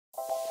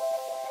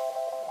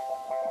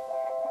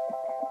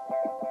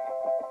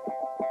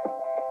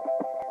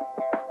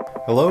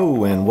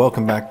Hello and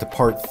welcome back to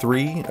part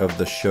 3 of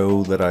the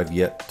show that I've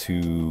yet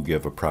to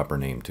give a proper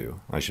name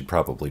to. I should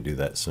probably do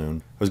that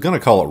soon. I was going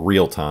to call it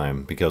real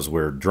time because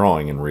we're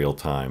drawing in real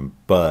time,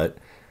 but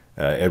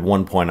at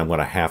one point I'm going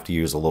to have to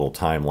use a little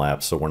time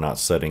lapse so we're not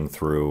sitting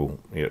through,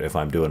 if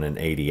I'm doing an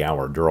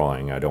 80-hour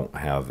drawing, I don't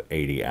have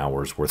 80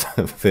 hours worth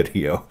of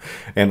video.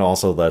 And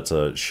also that's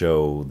a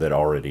show that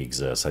already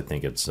exists. I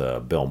think it's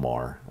Bill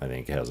Maher, I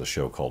think has a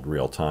show called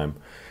Real Time.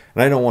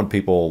 And I don't want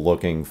people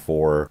looking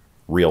for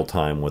Real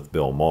Time with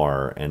Bill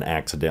Maher and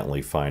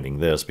accidentally finding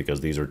this,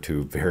 because these are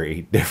two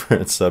very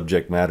different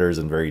subject matters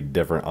and very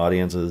different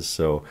audiences.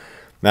 So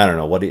I don't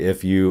know, what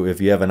if you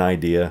have an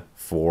idea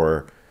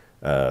for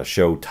a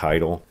show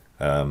title,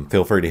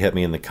 feel free to hit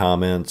me in the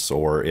comments,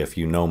 or if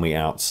you know me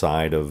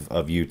outside of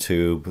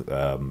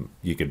YouTube,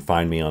 you can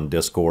find me on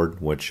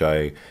Discord, which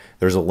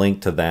there's a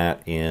link to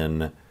that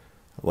in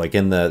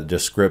the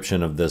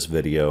description of this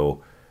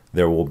video.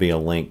 There will be a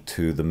link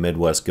to the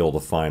Midwest Guild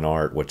of Fine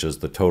Art, which is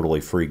the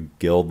totally free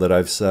guild that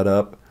I've set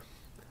up.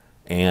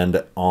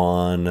 And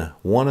on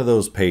one of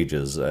those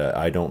pages,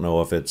 I don't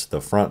know if it's the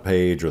front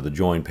page or the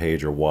join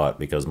page or what,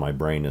 because my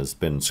brain has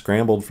been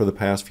scrambled for the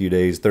past few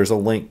days. There's a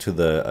link to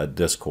the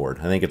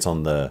Discord. I think it's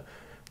on the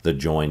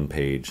join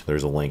page.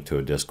 There's a link to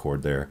a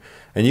Discord there.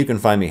 And you can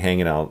find me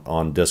hanging out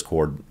on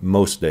Discord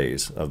most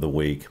days of the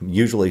week,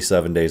 usually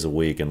 7 days a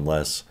week,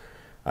 unless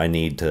I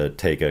need to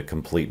take a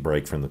complete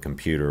break from the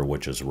computer,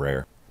 which is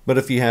rare. But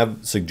if you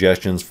have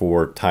suggestions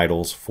for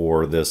titles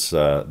for this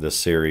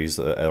series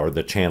or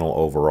the channel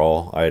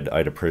overall,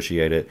 I'd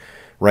appreciate it.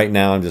 Right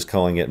now, I'm just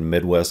calling it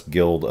Midwest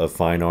Guild of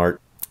Fine Art,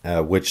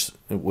 which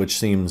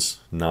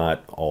seems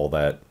not all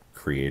that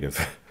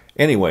creative.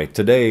 Anyway,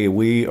 today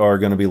we are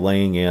going to be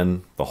laying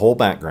in the whole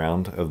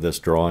background of this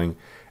drawing,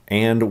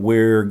 and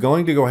we're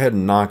going to go ahead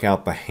and knock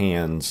out the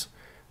hands,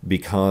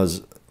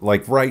 because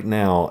like right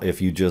now,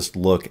 if you just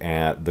look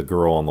at the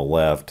girl on the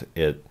left,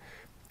 it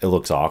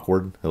looks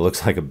awkward. It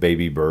looks like a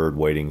baby bird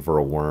waiting for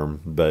a worm.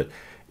 But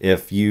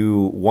if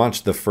you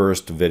watch the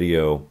first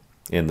video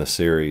in the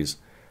series,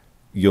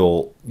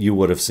 you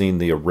would have seen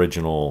the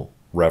original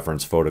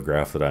reference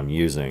photograph that I'm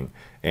using.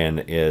 And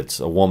it's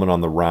a woman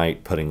on the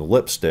right putting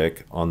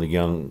lipstick on the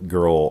young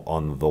girl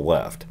on the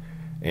left.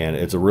 And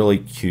it's a really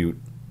cute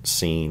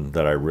scene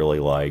that I really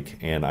like.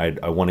 And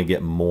I want to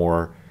get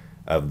more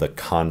of the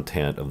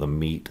content of the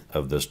meat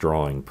of this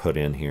drawing put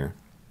in here.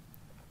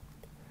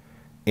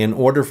 In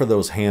order for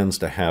those hands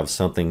to have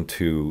something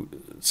to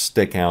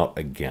stick out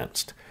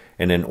against,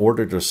 and in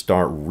order to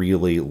start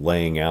really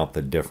laying out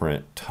the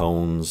different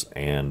tones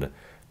and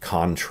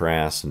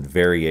contrasts and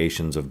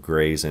variations of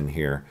grays in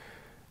here,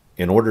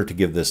 in order to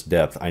give this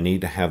depth, I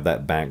need to have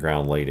that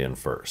background laid in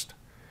first.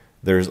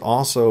 There's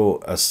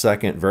also a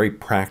second very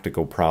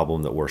practical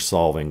problem that we're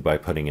solving by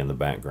putting in the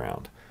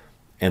background,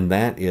 and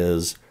that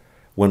is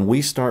when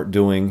we start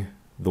doing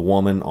the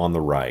woman on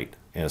the right,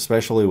 and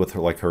especially with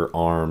her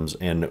arms,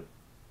 and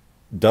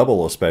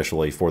double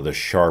especially for the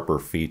sharper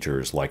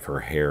features like her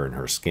hair and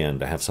her skin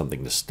to have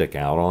something to stick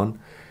out on,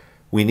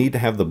 we need to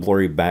have the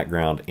blurry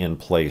background in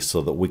place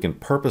so that we can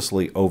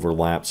purposely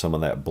overlap some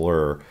of that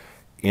blur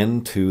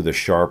into the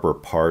sharper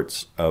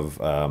parts of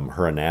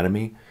her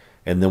anatomy,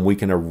 and then we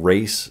can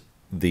erase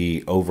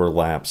the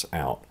overlaps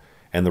out.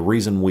 And the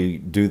reason we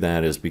do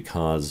that is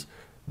because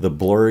the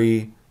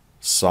blurry,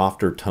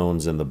 softer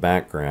tones in the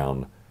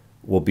background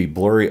will be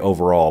blurry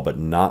overall, but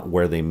not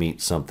where they meet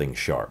something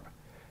sharp.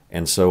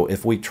 And so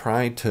if we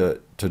try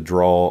to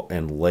draw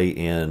and lay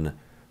in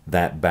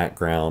that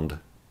background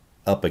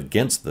up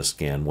against the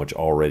skin, which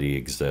already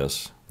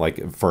exists,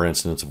 like for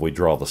instance, if we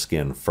draw the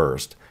skin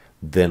first,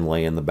 then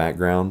lay in the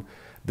background,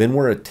 then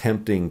we're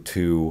attempting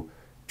to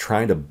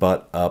try to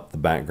butt up the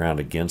background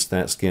against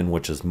that skin,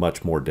 which is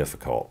much more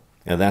difficult.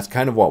 And that's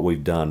kind of what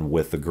we've done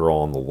with the girl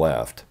on the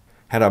left.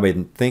 Had I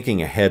been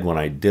thinking ahead when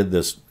I did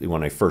this,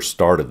 when I first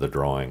started the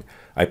drawing,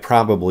 I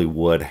probably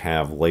would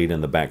have laid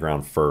in the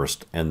background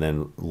first and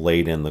then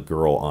laid in the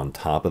girl on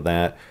top of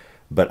that.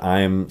 But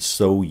I'm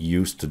so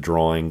used to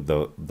drawing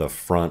the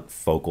front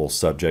focal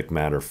subject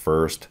matter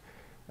first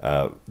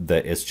that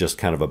it's just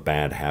kind of a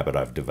bad habit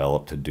I've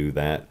developed to do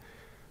that.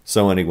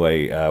 So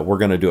anyway, we're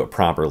going to do it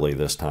properly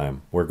this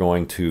time. We're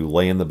going to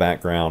lay in the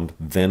background,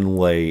 then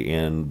lay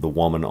in the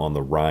woman on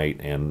the right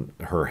and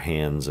her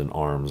hands and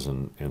arms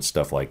and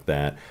stuff like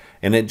that.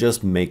 And it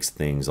just makes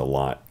things a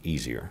lot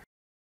easier.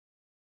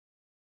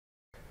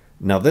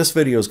 Now this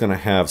video is going to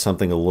have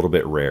something a little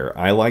bit rare.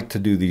 I like to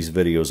do these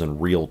videos in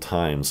real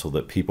time so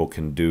that people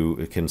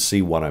can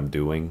see what I'm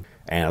doing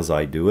as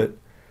I do it.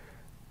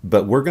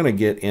 But we're going to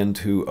get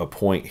into a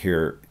point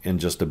here in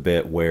just a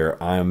bit where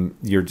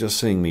you're just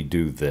seeing me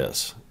do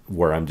this,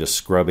 where I'm just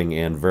scrubbing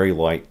in very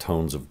light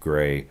tones of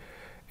gray,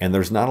 and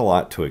there's not a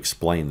lot to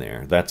explain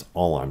there. That's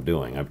all I'm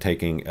doing. I'm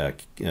taking a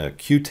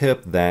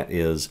Q-tip that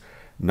is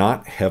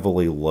not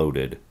heavily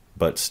loaded,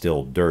 but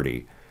still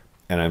dirty,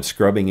 and I'm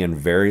scrubbing in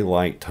very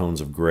light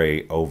tones of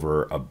gray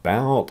over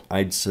about,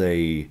 I'd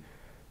say,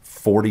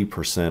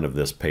 40% of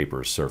this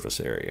paper's surface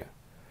area.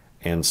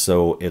 And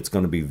so it's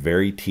going to be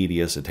very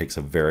tedious. It takes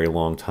a very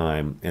long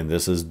time. And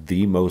this is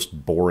the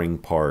most boring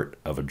part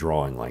of a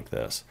drawing like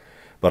this.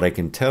 But I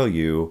can tell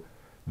you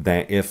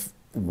that if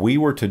we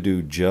were to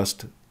do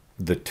just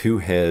the two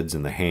heads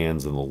and the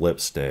hands and the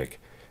lipstick,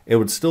 it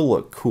would still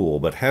look cool.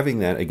 But having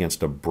that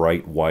against a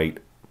bright white,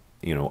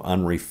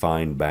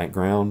 unrefined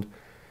background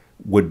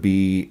would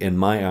be, in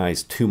my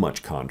eyes, too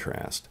much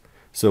contrast.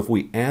 So if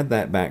we add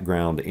that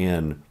background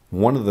in,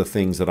 one of the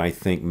things that I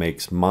think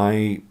makes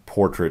my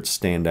portraits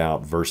stand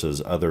out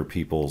versus other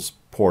people's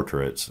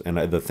portraits, and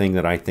the thing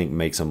that I think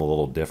makes them a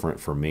little different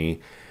for me,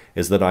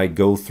 is that I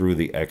go through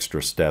the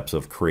extra steps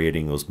of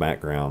creating those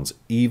backgrounds,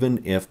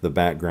 even if the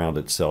background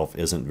itself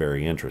isn't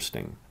very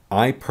interesting.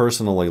 I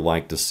personally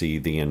like to see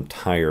the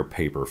entire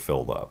paper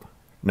filled up.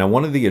 Now,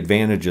 one of the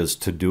advantages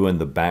to doing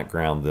the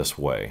background this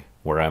way,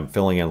 where I'm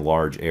filling in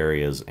large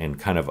areas and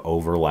kind of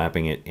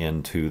overlapping it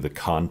into the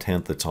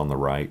content that's on the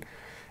right,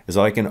 is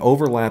that I can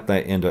overlap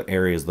that into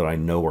areas that I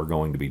know are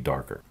going to be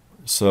darker.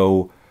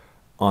 So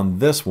on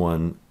this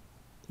one,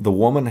 the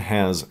woman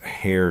has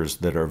hairs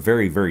that are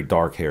very, very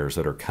dark hairs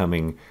that are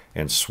coming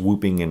and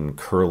swooping and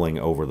curling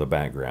over the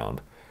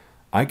background.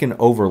 I can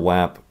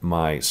overlap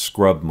my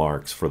scrub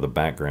marks for the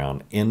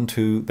background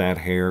into that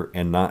hair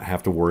and not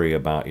have to worry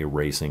about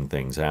erasing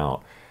things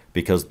out,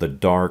 because the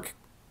dark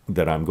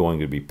that I'm going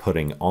to be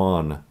putting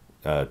on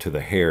to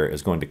the hair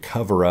is going to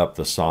cover up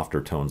the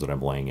softer tones that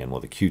I'm laying in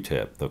with a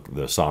Q-tip,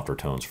 the softer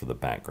tones for the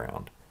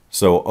background.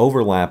 So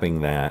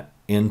overlapping that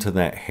into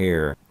that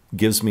hair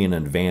gives me an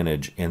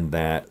advantage in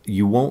that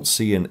you won't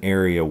see an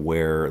area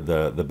where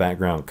the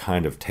background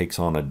kind of takes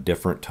on a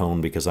different tone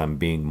because I'm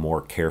being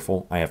more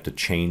careful. I have to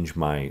change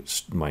my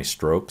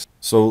strokes.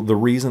 So the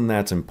reason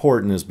that's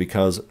important is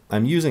because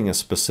I'm using a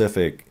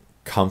specific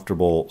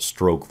comfortable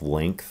stroke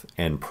length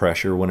and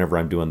pressure whenever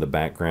I'm doing the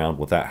background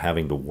without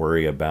having to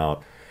worry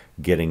about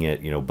getting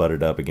it,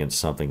 butted up against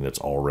something that's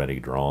already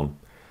drawn.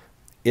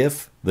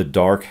 If the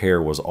dark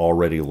hair was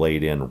already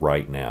laid in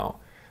right now,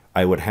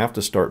 I would have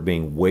to start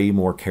being way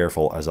more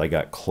careful as I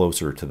got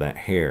closer to that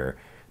hair,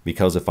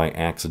 because if I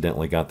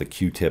accidentally got the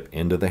Q-tip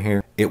into the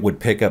hair, it would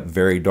pick up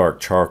very dark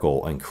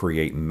charcoal and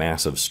create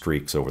massive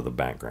streaks over the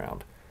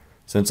background.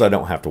 Since I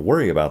don't have to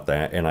worry about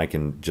that and I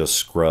can just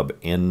scrub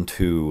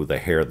into the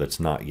hair that's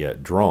not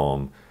yet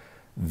drawn,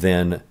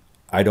 then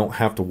I don't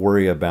have to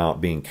worry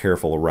about being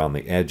careful around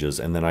the edges,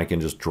 and then I can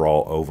just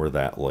draw over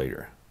that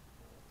later.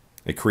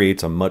 It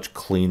creates a much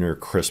cleaner,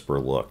 crisper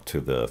look to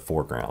the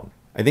foreground.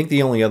 I think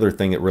the only other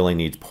thing that really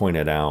needs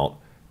pointed out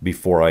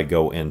before I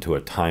go into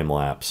a time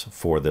lapse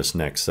for this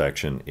next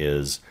section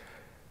is,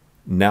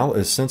 now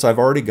since I've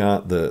already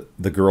got the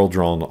girl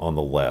drawn on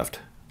the left,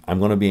 I'm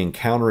going to be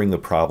encountering the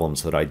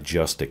problems that I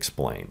just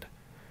explained.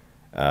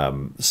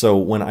 So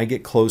when I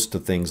get close to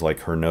things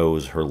like her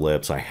nose, her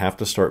lips, I have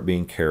to start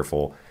being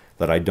careful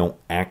that I don't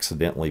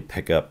accidentally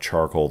pick up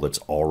charcoal that's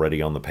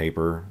already on the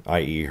paper,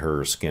 i.e.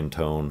 her skin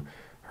tone,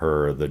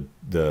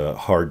 the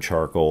hard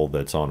charcoal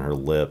that's on her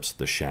lips,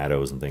 the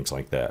shadows and things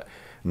like that.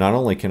 Not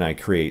only can I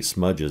create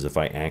smudges if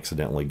I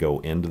accidentally go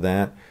into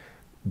that,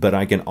 but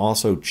I can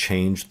also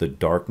change the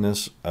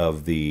darkness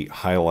of the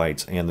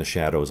highlights and the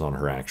shadows on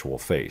her actual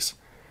face.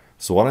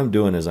 So what I'm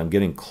doing is I'm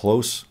getting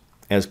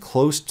as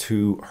close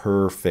to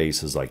her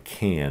face as I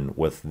can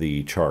with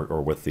the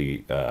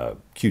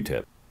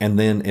Q-tip. And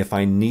then if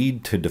I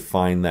need to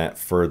define that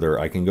further,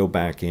 I can go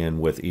back in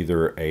with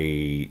either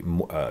a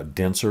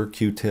denser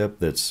Q-tip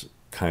that's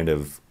kind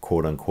of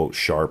quote-unquote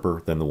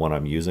sharper than the one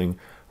I'm using,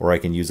 or I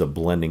can use a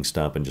blending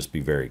stump and just be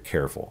very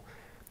careful.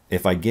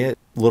 If I get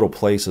little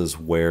places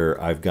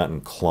where I've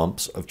gotten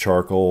clumps of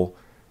charcoal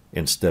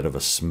instead of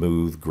a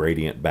smooth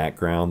gradient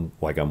background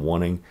like I'm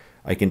wanting,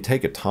 I can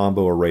take a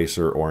Tombow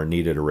eraser or a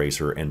kneaded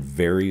eraser and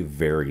very,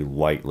 very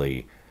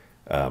lightly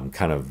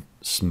kind of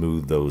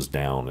smooth those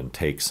down and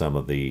take some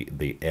of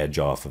the edge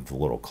off of the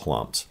little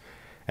clumps.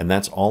 And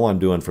that's all I'm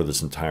doing for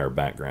this entire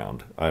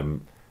background.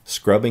 I'm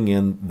scrubbing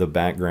in the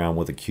background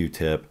with a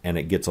Q-tip, and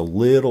it gets a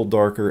little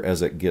darker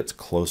as it gets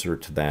closer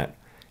to that.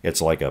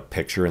 It's like a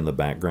picture in the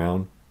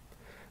background.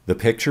 The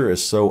picture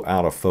is so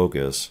out of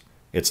focus,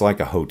 it's like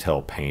a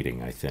hotel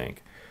painting, I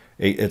think.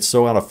 It's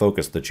so out of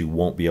focus that you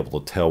won't be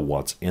able to tell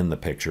what's in the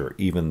picture,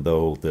 even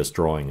though this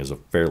drawing is a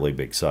fairly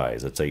big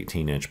size. It's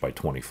 18-inch by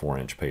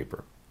 24-inch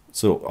paper.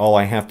 So all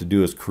I have to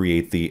do is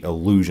create the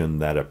illusion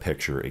that a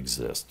picture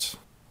exists.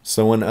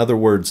 So in other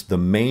words, the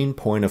main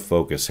point of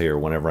focus here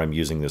whenever I'm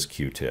using this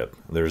Q-tip,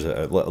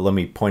 let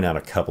me point out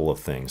a couple of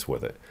things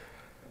with it.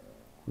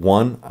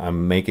 One,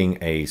 I'm making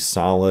a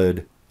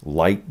solid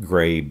light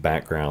gray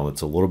background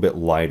that's a little bit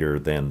lighter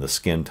than the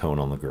skin tone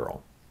on the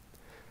girl.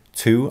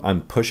 Two,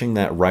 I'm pushing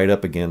that right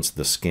up against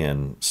the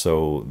skin,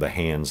 so the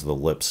hands, the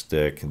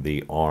lipstick,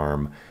 the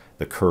arm,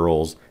 the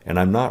curls, and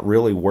I'm not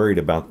really worried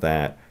about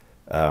that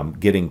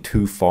getting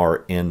too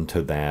far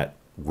into that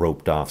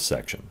roped off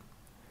section.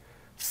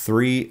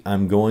 Three,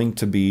 I'm going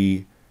to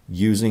be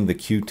using the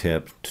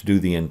Q-tip to do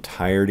the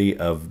entirety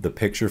of the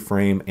picture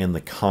frame and the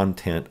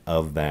content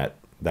of that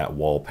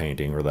wall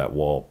painting or that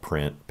wall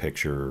print,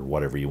 picture,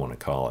 whatever you want to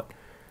call it.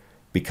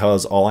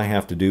 because all I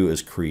have to do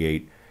is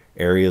create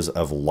areas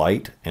of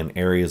light and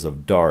areas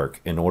of dark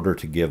in order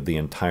to give the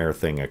entire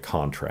thing a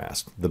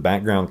contrast. The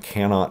background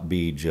cannot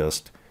be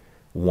just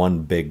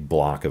one big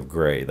block of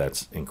gray.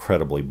 That's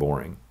incredibly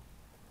boring.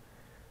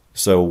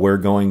 So we're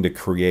going to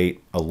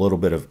create a little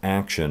bit of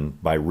action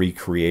by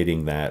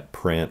recreating that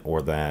print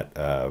or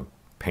that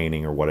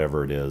painting or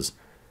whatever it is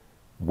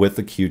with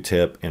the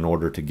Q-tip in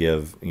order to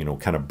give,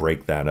 kind of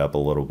break that up a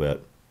little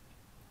bit.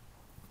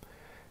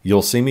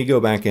 You'll see me go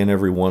back in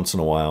every once in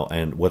a while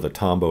and with a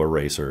Tombow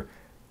eraser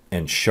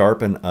and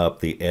sharpen up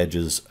the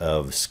edges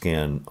of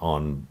skin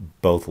on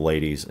both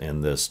ladies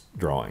in this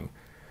drawing,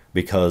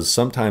 because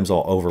sometimes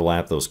I'll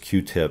overlap those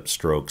Q-tip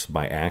strokes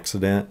by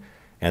accident,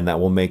 and that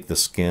will make the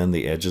skin,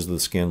 the edges of the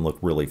skin, look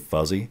really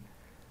fuzzy.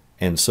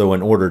 And so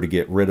in order to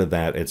get rid of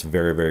that, it's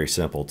very, very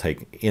simple.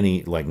 Take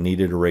any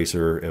kneaded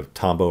eraser, if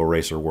Tombow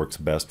eraser works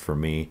best for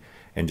me,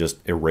 and just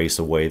erase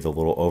away the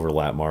little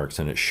overlap marks,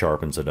 and it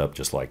sharpens it up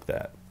just like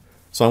that.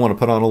 So I want to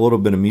put on a little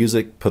bit of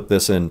music, put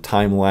this in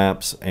time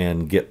lapse,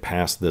 and get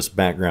past this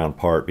background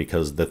part,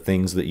 because the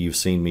things that you've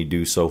seen me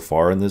do so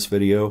far in this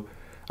video,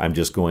 I'm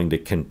just going to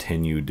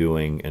continue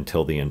doing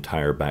until the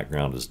entire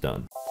background is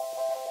done.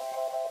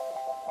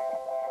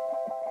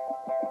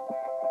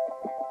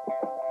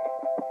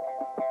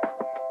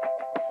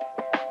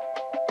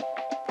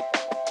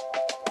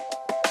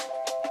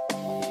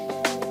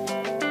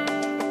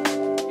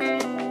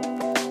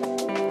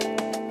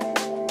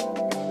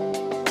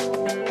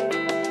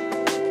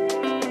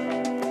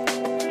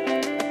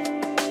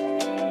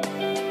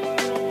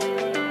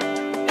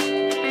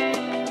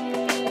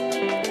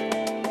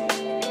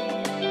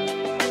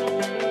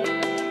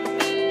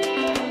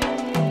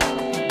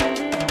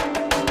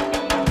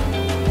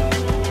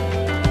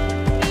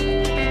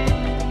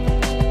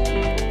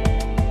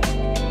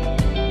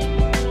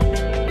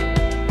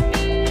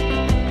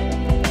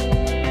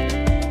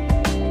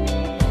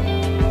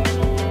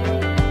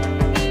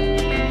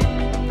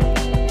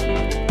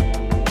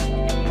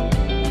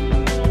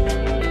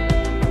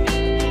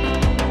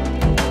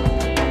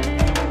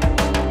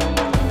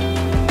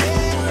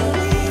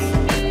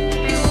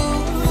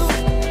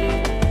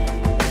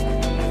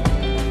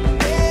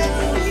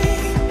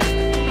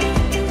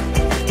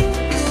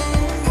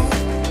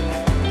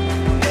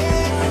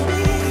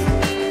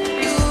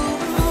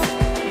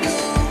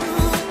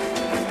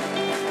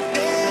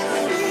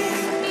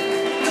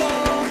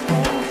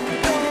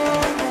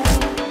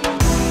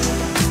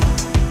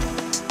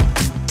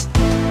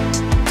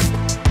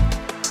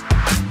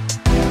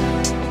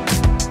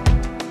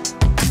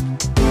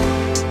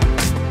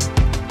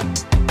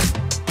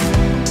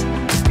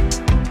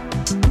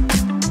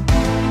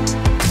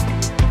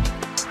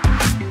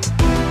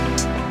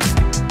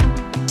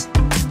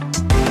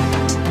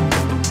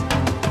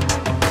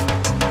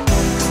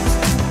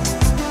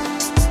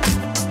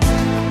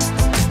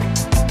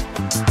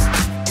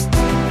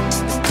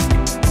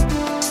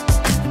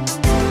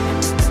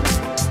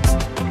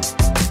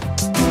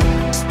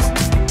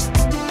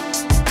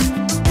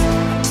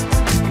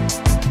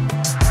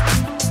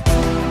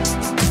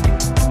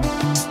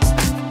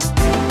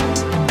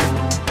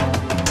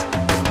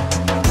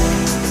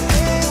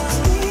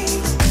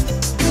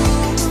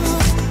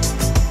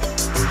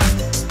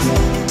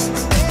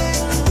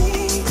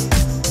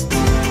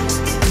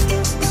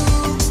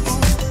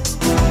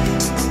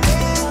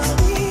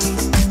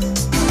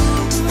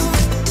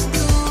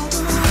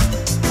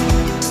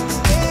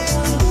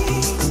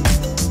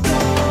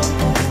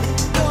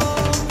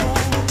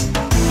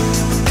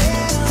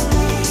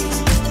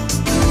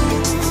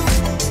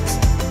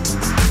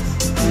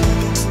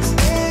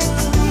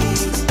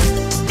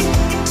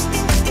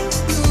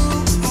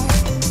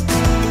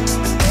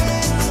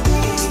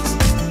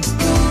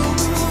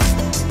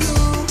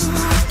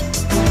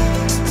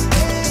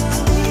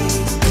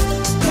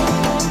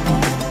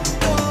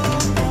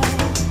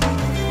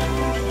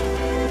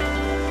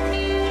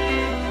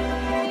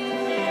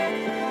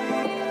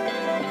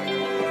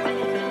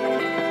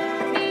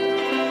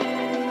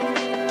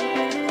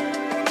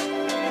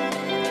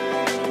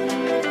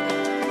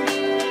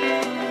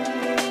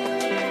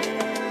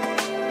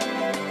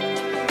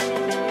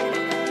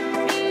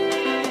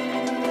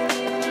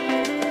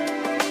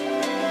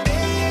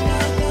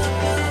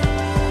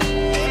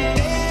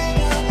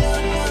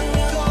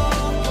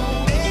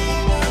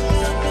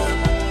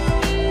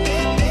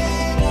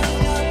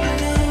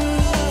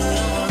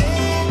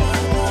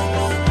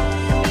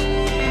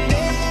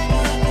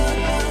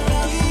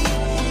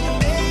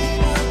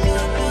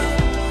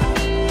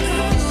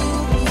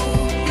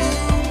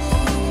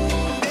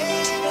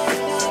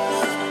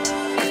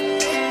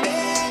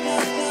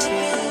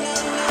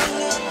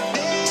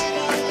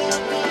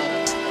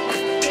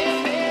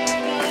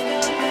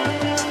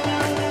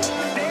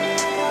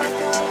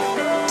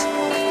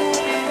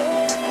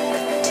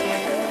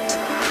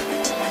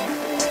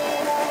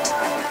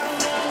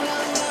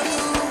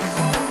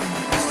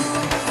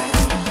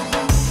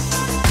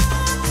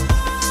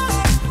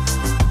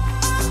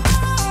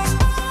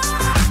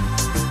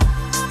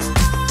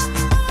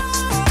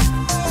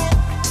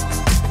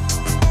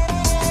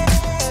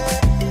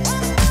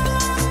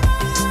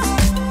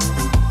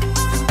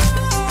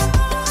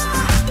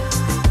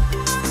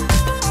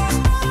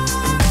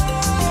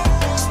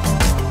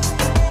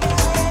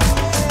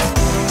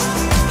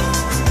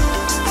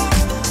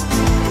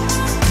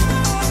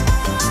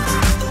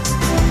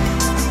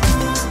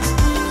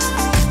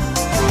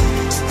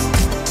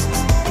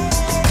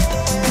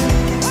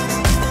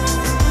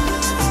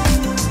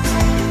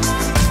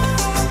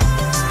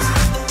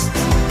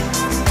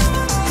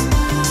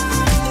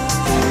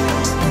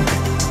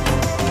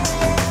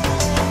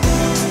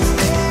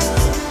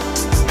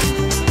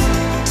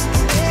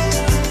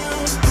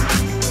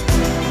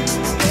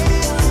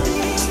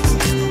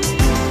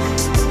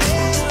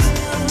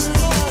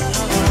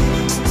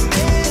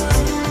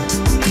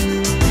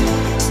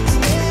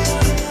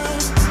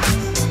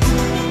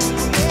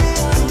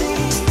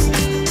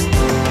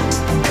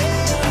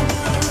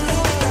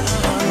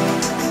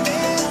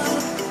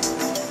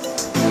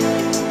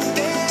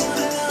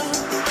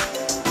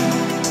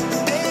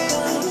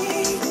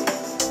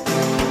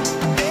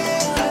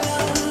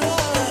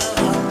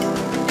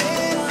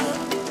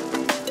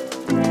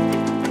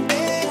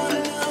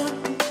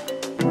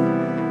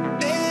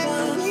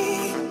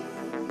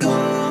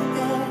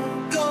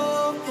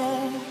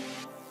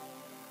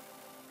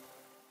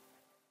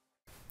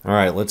 All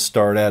right, let's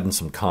start adding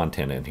some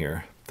content in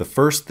here. The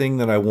first thing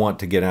that I want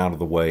to get out of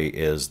the way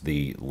is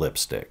the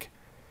lipstick,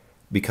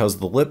 because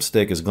the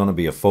lipstick is going to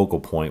be a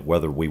focal point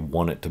whether we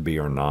want it to be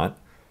or not,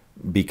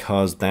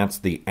 because that's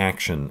the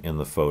action in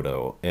the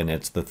photo, and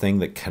it's the thing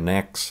that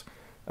connects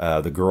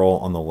the girl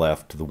on the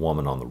left to the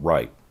woman on the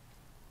right.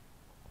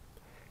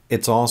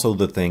 It's also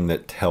the thing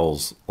that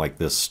tells like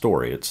this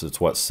story.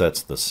 It's what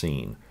sets the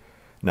scene.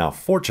 Now,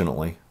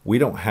 fortunately, we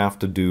don't have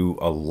to do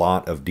a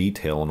lot of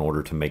detail in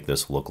order to make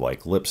this look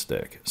like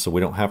lipstick, so we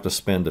don't have to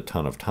spend a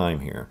ton of time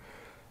here.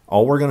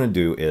 All we're going to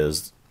do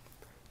is,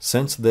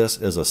 since this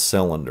is a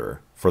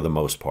cylinder for the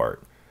most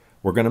part,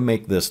 we're going to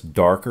make this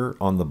darker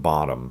on the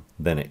bottom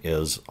than it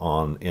is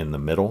in the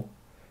middle,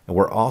 and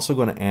we're also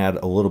going to add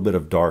a little bit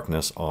of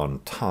darkness on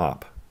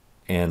top.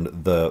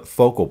 And the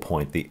focal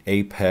point, the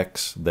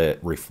apex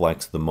that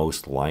reflects the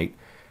most light,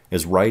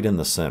 is right in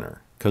the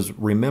center. Because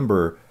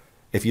remember,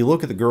 if you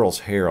look at the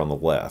girl's hair on the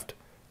left,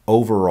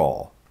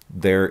 overall,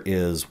 there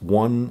is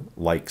one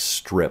like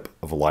strip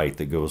of light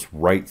that goes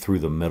right through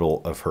the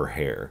middle of her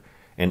hair.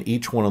 And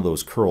each one of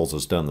those curls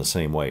is done the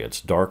same way. It's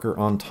darker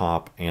on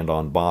top and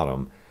on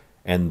bottom,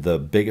 and the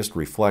biggest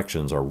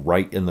reflections are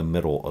right in the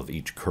middle of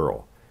each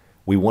curl.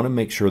 We want to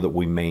make sure that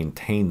we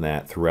maintain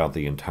that throughout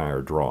the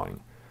entire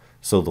drawing.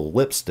 So the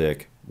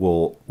lipstick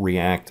will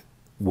react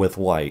with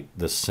light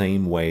the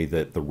same way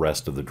that the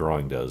rest of the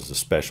drawing does,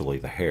 especially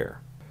the hair.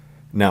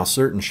 Now,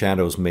 certain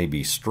shadows may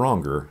be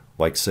stronger,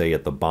 like say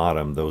at the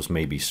bottom, those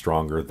may be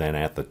stronger than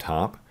at the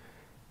top,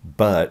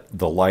 but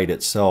the light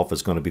itself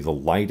is going to be the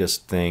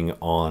lightest thing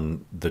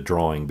on the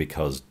drawing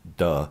because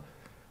duh,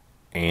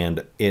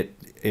 and it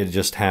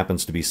just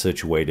happens to be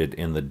situated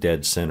in the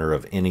dead center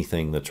of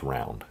anything that's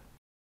round.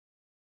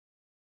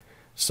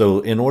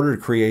 So in order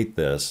to create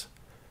this,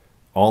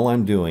 all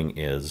I'm doing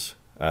is,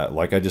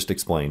 like I just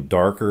explained,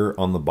 darker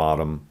on the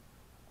bottom,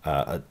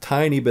 a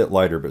tiny bit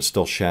lighter but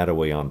still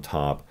shadowy on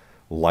top,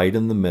 light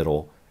in the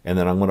middle, and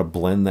then I'm going to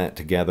blend that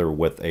together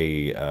with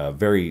a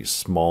very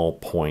small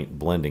point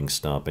blending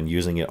stump and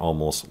using it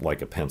almost like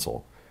a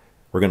pencil.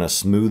 We're going to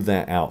smooth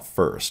that out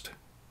first,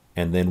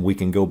 and then we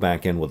can go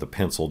back in with a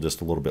pencil just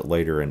a little bit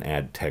later and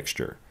add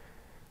texture.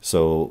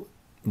 So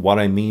what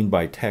I mean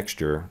by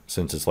texture,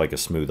 since it's like a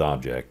smooth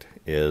object,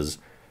 is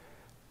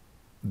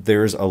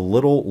there's a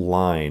little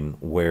line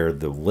where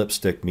the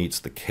lipstick meets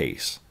the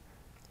case.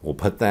 We'll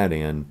put that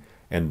in,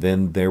 and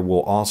then there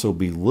will also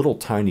be little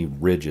tiny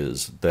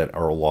ridges that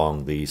are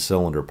along the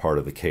cylinder part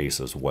of the case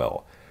as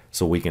well.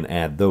 So we can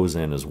add those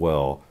in as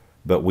well,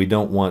 but we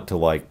don't want to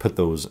like put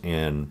those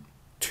in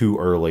too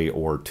early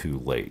or too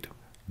late.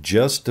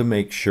 Just to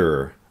make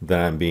sure that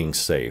I'm being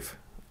safe,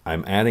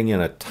 I'm adding in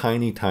a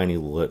tiny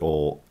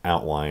little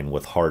outline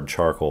with hard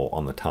charcoal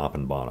on the top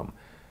and bottom.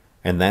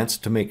 And that's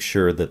to make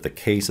sure that the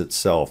case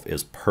itself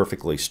is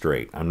perfectly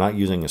straight. I'm not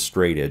using a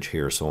straight edge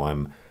here, so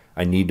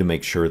I need to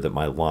make sure that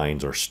my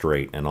lines are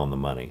straight and on the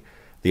money.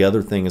 The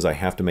other thing is I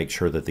have to make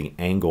sure that the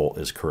angle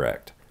is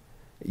correct.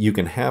 You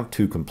can have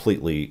two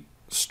completely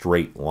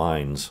straight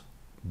lines,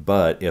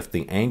 but if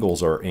the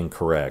angles are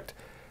incorrect,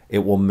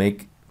 it will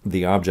make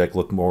the object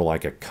look more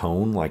like a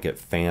cone, like it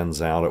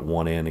fans out at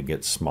one end and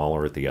gets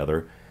smaller at the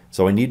other.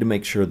 So I need to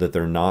make sure that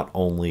they're not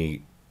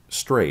only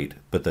straight,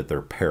 but that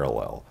they're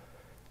parallel.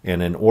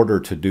 And in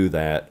order to do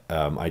that,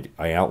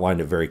 I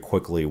outlined it very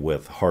quickly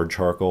with hard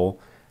charcoal.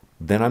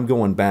 Then I'm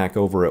going back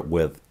over it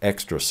with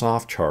extra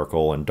soft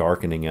charcoal and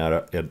darkening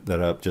that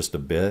up just a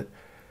bit.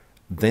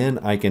 Then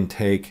I can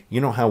take,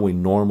 you know how we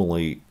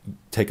normally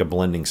take a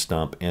blending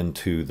stump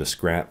into the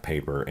scrap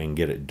paper and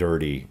get it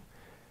dirty?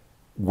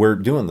 We're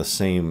doing the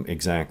same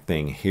exact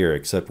thing here,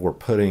 except we're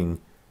putting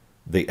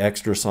the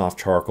extra soft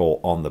charcoal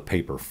on the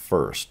paper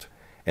first,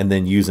 and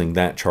then using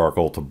that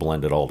charcoal to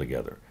blend it all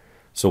together.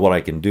 So what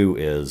I can do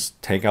is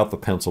take out the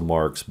pencil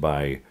marks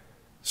by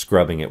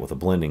scrubbing it with a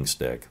blending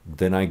stick.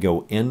 Then I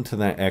go into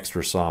that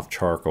extra soft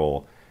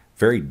charcoal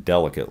very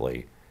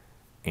delicately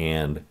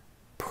and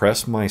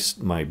press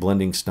my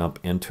blending stump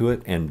into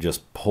it and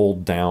just pull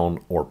down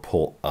or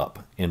pull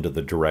up into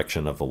the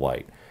direction of the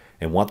light.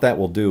 And what that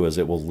will do is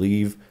it will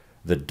leave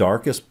the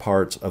darkest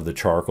parts of the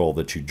charcoal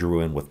that you drew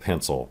in with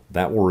pencil.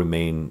 That will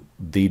remain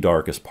the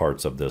darkest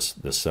parts of this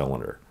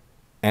cylinder.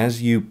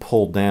 As you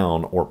pull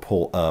down or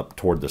pull up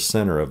toward the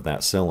center of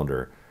that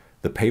cylinder,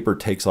 the paper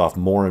takes off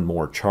more and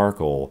more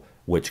charcoal,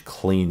 which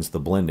cleans the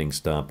blending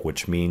stump,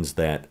 which means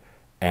that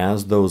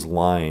as those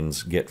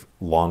lines get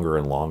longer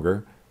and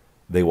longer,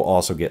 they will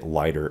also get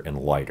lighter and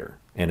lighter.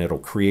 And it'll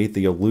create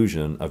the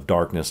illusion of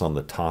darkness on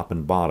the top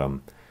and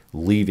bottom,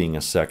 leaving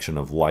a section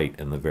of light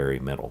in the very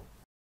middle.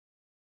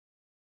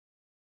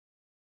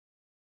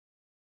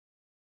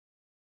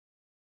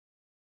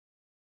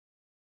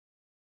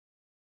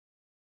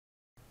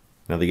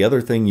 Now the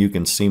other thing you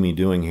can see me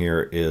doing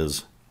here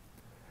is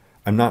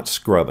I'm not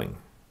scrubbing,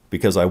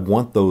 because I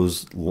want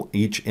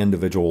each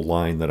individual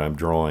line that I'm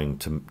drawing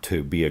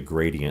to be a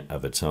gradient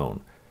of its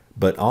own.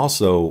 But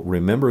also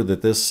remember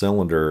that this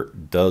cylinder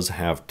does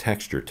have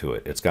texture to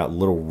it. It's got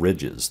little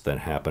ridges that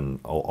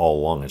happen all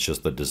along. It's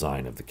just the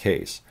design of the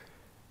case.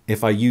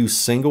 If I use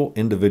single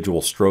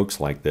individual strokes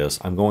like this,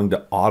 I'm going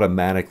to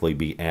automatically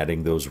be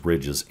adding those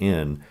ridges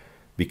in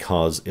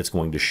because it's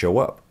going to show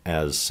up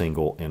as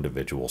single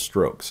individual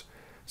strokes.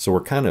 So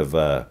we're kind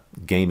of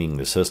gaming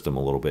the system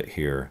a little bit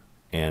here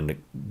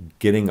and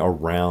getting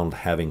around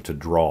having to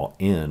draw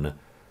in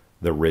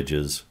the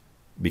ridges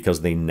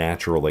because they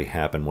naturally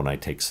happen when I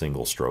take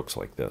single strokes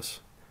like this.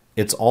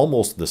 It's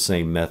almost the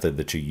same method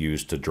that you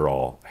use to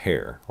draw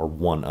hair, or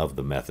one of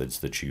the methods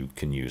that you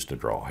can use to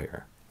draw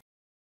hair.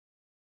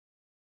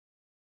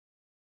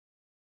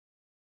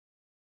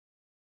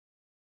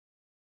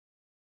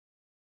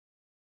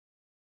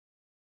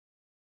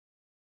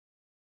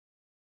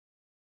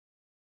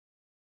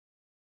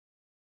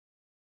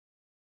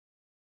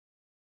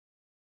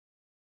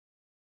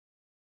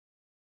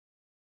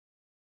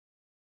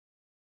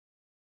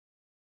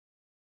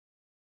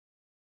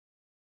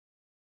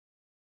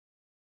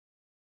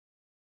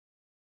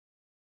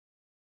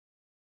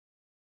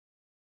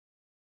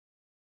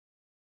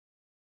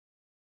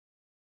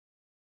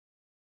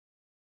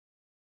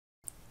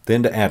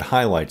 Then to add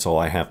highlights, all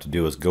I have to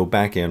do is go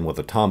back in with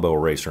a Tombow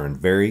eraser and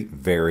very,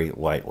 very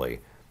lightly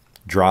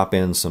drop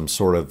in some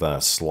sort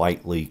of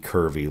slightly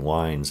curvy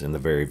lines in the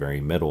very, very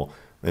middle,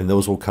 and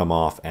those will come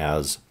off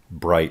as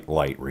bright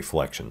light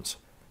reflections.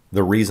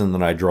 The reason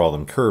that I draw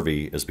them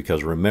curvy is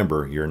because,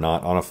 remember, you're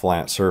not on a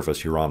flat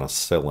surface, you're on a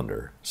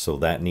cylinder. So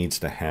that needs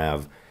to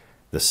have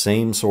the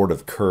same sort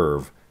of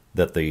curve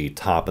that the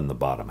top and the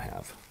bottom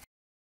have.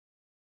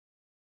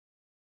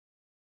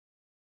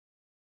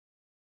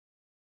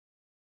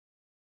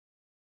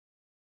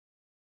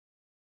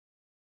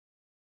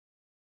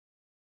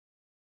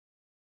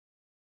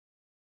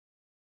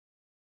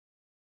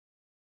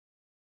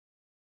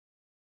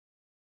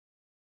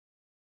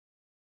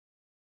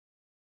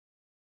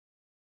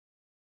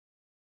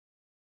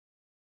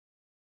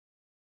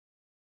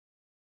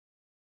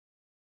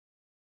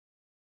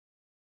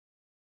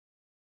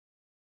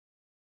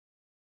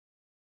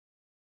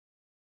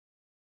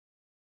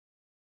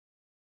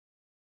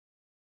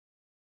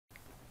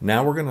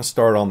 Now we're going to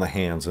start on the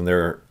hands, and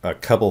there are a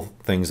couple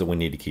things that we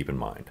need to keep in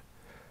mind.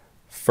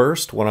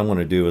 First, what I'm going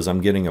to do is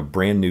I'm getting a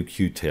brand new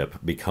Q-tip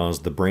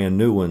because the brand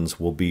new ones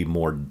will be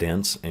more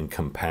dense and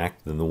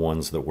compact than the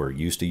ones that we're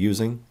used to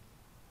using.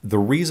 The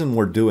reason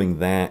we're doing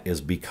that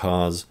is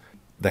because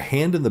the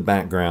hand in the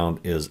background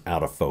is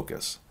out of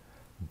focus,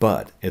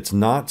 but it's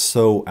not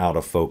so out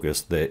of focus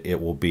that it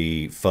will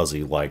be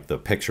fuzzy like the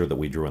picture that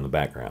we drew in the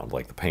background,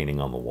 like the painting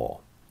on the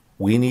wall.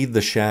 We need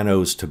the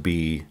shadows to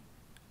be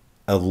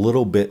a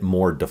little bit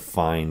more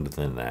defined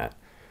than that,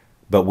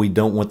 but we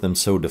don't want them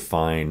so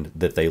defined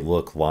that they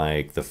look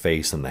like the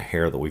face and the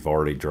hair that we've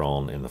already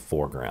drawn in the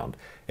foreground.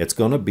 It's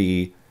going to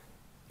be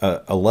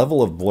a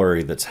level of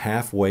blurry that's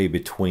halfway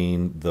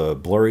between the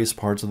blurriest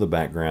parts of the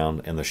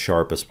background and the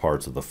sharpest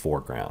parts of the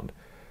foreground.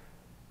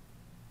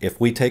 If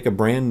we take a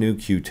brand new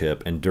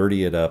Q-tip and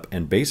dirty it up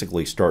and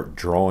basically start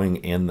drawing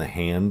in the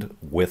hand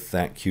with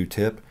that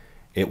Q-tip,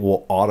 it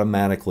will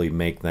automatically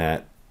make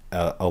that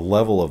a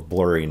level of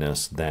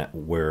blurriness that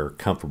we're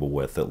comfortable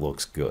with that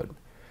looks good.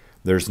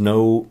 There's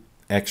no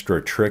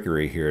extra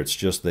trickery here. It's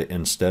just that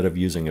instead of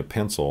using a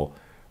pencil,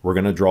 we're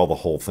going to draw the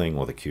whole thing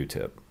with a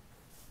Q-tip.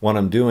 What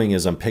I'm doing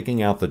is I'm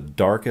picking out the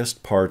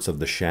darkest parts of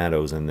the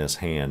shadows in this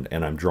hand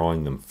and I'm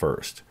drawing them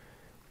first.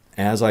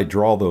 As I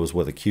draw those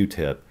with a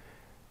Q-tip,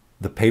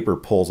 the paper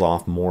pulls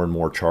off more and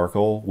more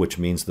charcoal, which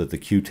means that the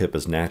Q-tip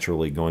is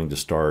naturally going to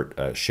start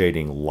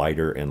shading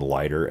lighter and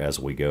lighter as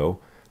we go,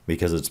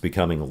 because it's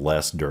becoming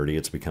less dirty,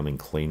 it's becoming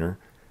cleaner.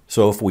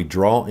 So if we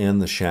draw in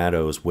the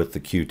shadows with the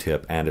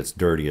Q-tip at its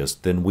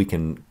dirtiest, then we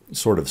can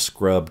sort of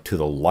scrub to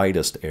the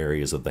lightest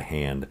areas of the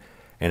hand,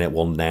 and it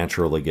will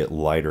naturally get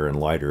lighter and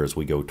lighter as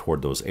we go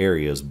toward those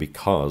areas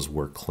because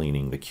we're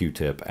cleaning the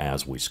Q-tip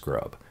as we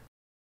scrub.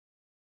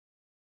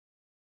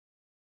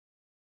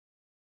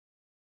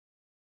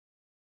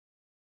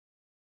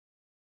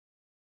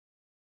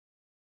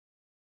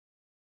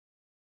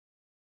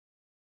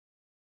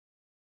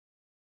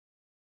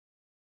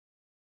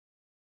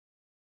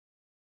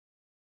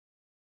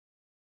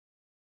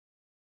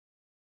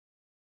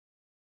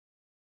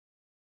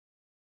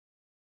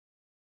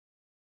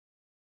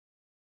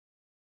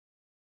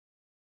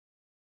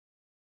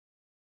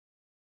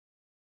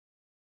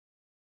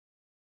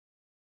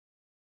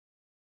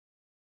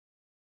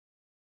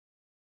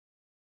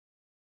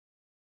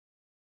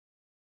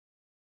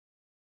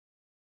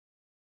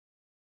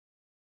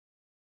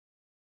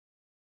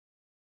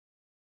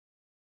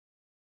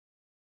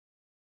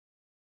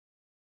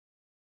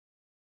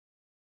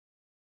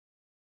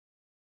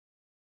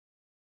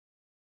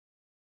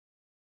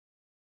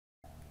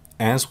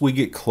 As we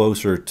get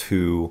closer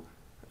to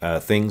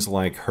things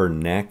like her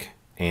neck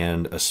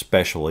and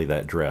especially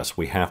that dress,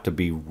 we have to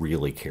be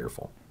really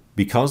careful.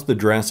 Because the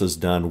dress is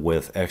done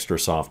with extra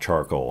soft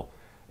charcoal,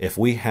 if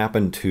we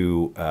happen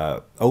to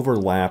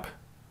overlap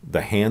the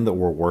hand that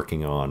we're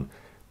working on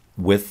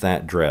with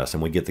that dress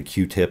and we get the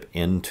Q-tip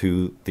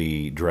into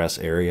the dress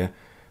area,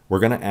 we're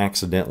going to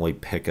accidentally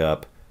pick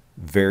up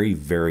very,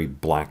 very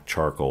black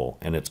charcoal,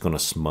 and it's going to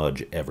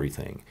smudge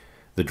everything.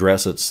 The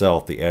dress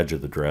itself, the edge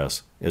of the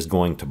dress, is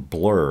going to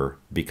blur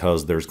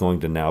because there's going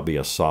to now be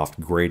a soft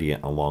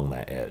gradient along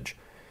that edge.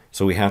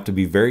 So we have to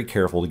be very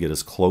careful to get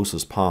as close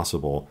as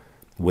possible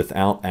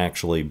without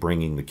actually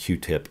bringing the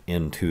Q-tip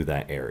into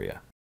that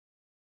area.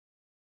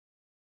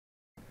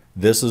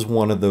 This is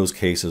one of those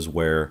cases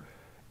where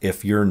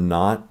if you're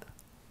not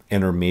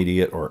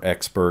intermediate or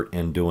expert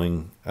in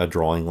doing a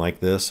drawing like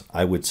this,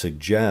 I would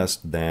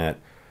suggest that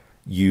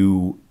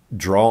you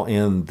draw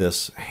in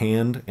this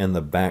hand and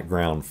the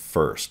background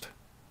first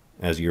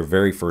as your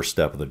very first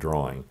step of the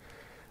drawing.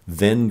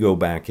 Then go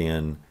back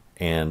in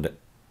and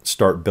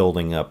start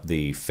building up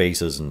the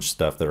faces and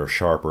stuff that are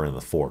sharper in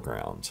the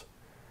foregrounds.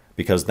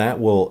 Because that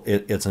will,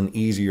 it's an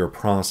easier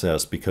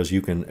process because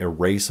you can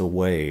erase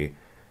away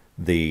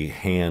the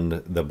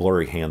hand, the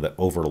blurry hand that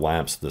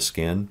overlaps the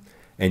skin,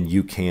 and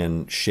you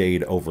can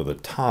shade over the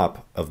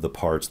top of the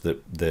parts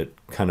that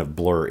kind of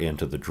blur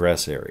into the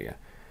dress area.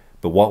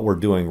 But what we're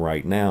doing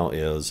right now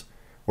is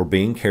we're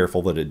being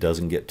careful that it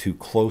doesn't get too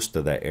close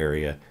to that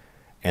area.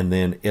 And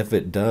then if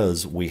it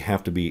does, we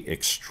have to be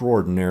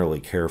extraordinarily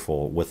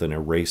careful with an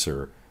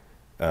eraser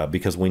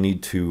because we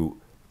need to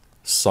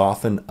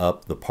soften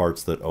up the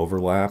parts that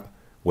overlap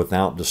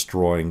without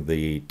destroying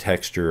the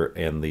texture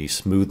and the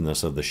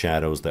smoothness of the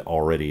shadows that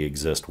already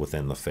exist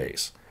within the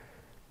face.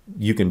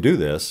 You can do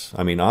this.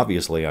 I mean,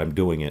 obviously I'm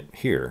doing it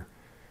here.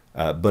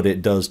 But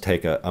it does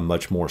take a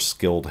much more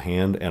skilled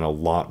hand and a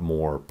lot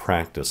more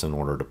practice in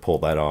order to pull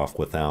that off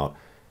without,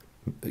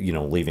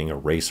 leaving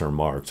eraser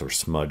marks or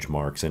smudge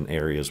marks in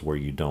areas where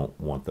you don't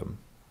want them.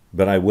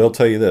 But I will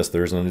tell you this,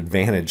 there's an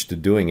advantage to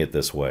doing it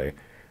this way.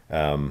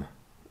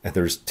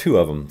 There's two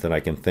of them that I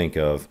can think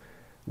of.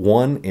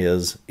 One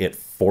is it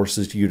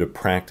forces you to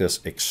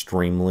practice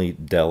extremely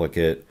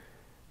delicate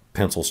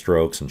pencil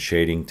strokes and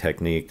shading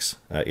techniques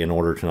in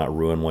order to not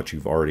ruin what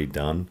you've already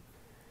done.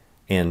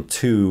 And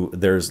two,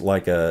 there's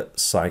like a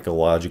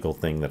psychological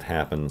thing that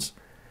happens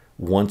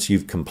once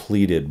you've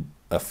completed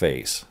a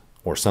face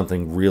or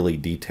something really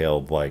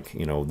detailed, like,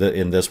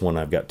 in this one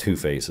I've got two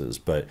faces,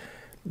 but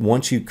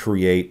once you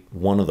create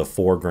one of the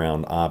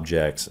foreground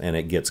objects and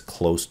it gets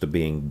close to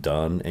being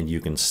done and you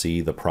can see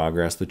the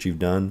progress that you've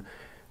done,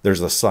 there's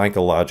a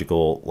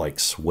psychological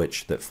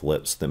switch that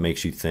flips that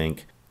makes you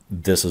think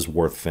this is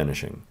worth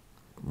finishing.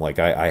 Like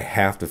I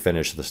have to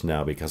finish this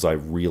now because I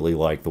really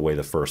like the way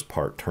the first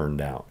part turned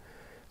out.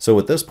 So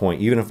at this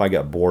point, even if I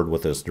got bored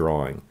with this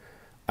drawing,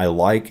 I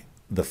like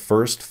the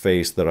first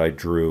face that I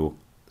drew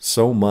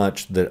so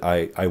much that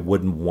I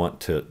wouldn't want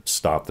to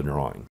stop the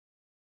drawing.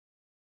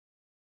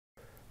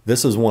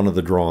 This is one of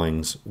the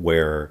drawings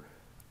where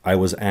I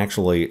was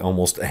actually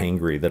almost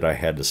angry that I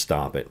had to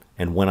stop it.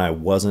 And when I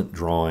wasn't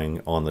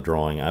drawing on the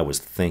drawing, I was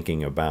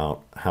thinking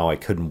about how I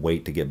couldn't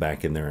wait to get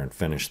back in there and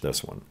finish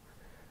this one.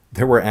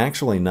 There were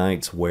actually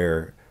nights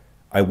where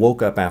I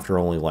woke up after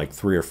only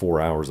 3 or 4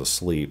 hours of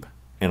sleep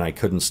and I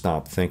couldn't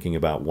stop thinking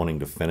about wanting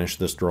to finish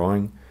this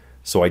drawing,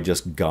 so I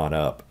just got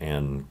up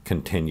and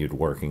continued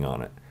working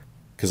on it.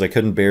 Because I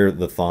couldn't bear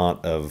the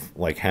thought of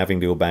having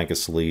to go back to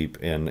sleep,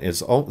 and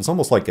it's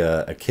almost like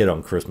a kid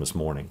on Christmas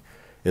morning.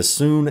 As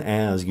soon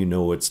as you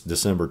know it's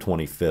December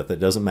 25th, it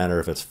doesn't matter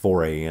if it's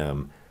 4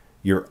 a.m.,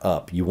 you're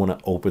up. You want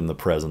to open the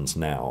presents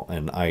now,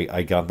 and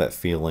I got that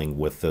feeling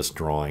with this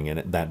drawing, and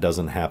that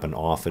doesn't happen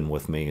often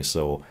with me,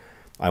 so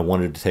I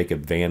wanted to take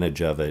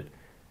advantage of it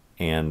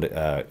and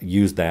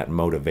use that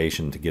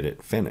motivation to get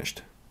it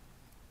finished.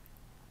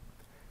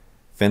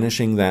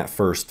 Finishing that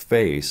first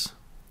face,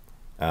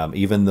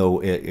 even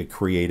though it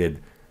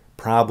created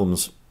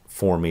problems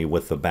for me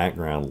with the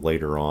background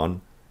later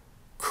on,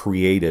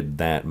 created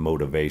that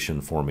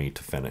motivation for me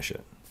to finish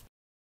it.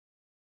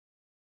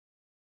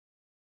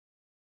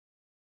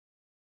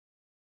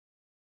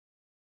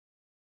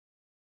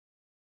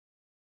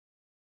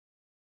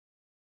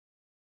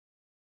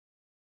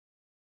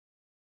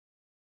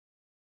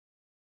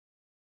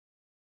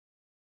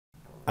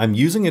 I'm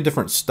using a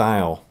different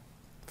style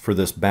for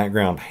this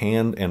background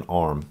hand and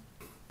arm.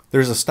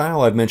 There's a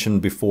style I've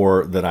mentioned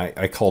before that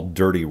I call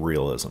dirty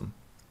realism.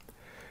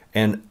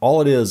 And all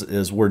it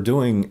is we're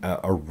doing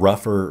a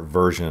rougher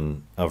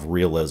version of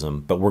realism,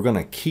 but we're going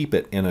to keep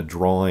it in a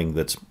drawing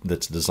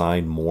that's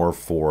designed more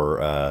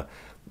for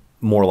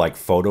more like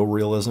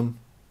photorealism.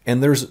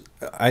 And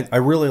I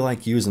really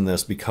like using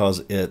this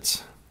because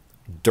it's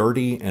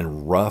dirty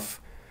and rough,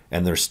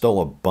 and there's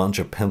still a bunch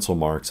of pencil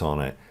marks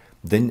on it.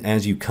 Then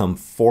as you come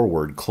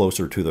forward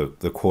closer to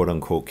the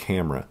quote-unquote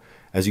camera,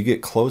 as you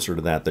get closer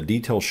to that, the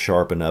details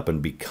sharpen up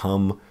and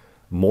become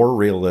more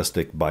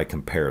realistic by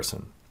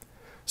comparison.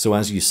 So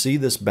as you see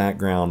this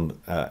background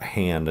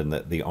hand and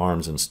the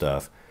arms and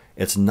stuff,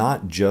 it's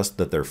not just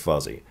that they're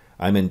fuzzy.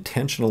 I'm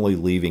intentionally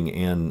leaving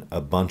in a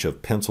bunch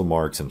of pencil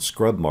marks and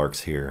scrub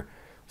marks here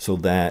so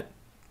that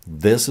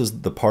this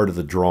is the part of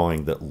the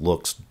drawing that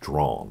looks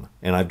drawn.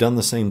 And I've done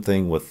the same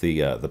thing with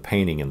the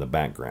painting in the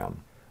background.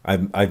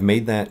 I've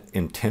made that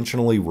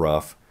intentionally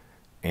rough,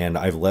 and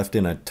I've left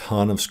in a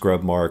ton of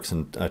scrub marks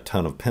and a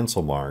ton of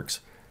pencil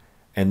marks.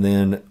 And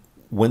then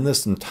when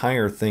this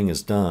entire thing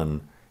is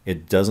done,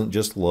 it doesn't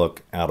just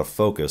look out of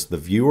focus. The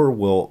viewer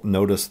will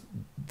notice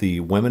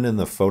the women in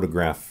the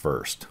photograph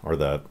first, or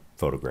the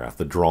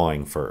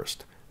drawing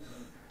first.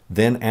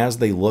 Then as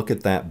they look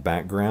at that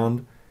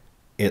background,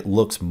 it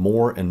looks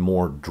more and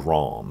more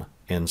drawn.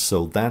 And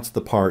so that's the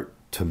part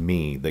to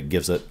me that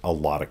gives it a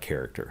lot of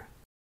character.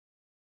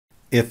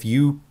 If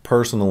you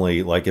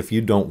personally, like if you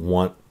don't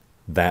want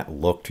that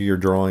look to your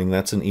drawing,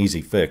 that's an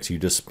easy fix. You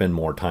just spend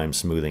more time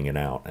smoothing it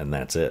out and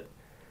that's it.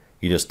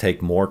 You just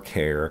take more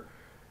care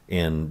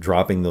in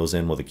dropping those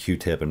in with a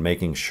Q-tip and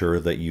making sure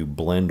that you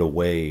blend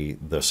away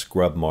the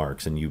scrub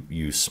marks and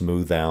you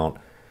smooth out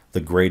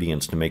the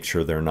gradients to make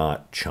sure they're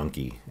not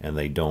chunky and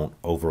they don't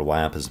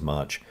overlap as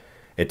much.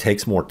 It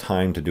takes more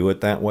time to do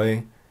it that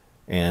way,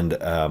 and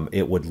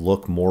it would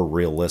look more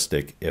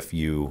realistic if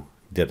you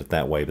did it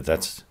that way, but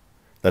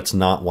that's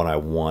not what I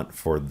want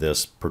for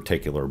this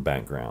particular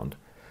background.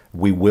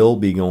 We will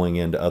be going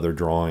into other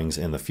drawings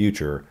in the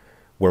future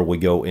where we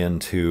go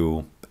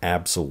into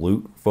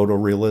absolute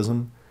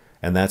photorealism,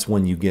 and that's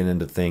when you get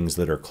into things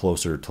that are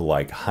closer to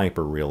like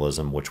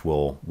hyperrealism, which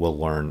we'll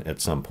learn at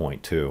some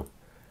point too.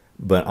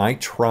 But I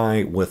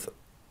try with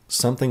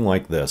something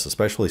like this,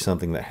 especially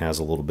something that has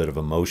a little bit of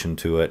emotion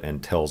to it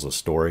and tells a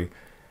story,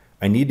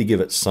 I need to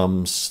give it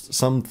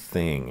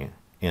something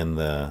in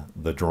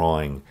the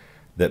drawing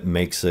that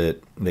makes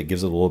it, that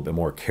gives it a little bit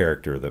more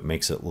character, that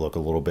makes it look a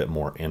little bit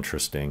more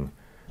interesting,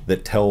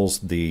 that tells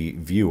the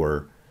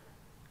viewer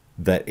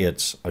that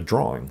it's a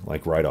drawing,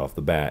 like right off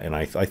the bat. And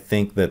I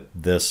think that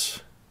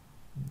this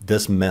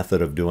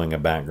method of doing a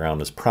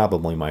background is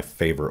probably my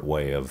favorite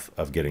way of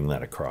getting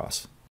that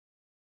across.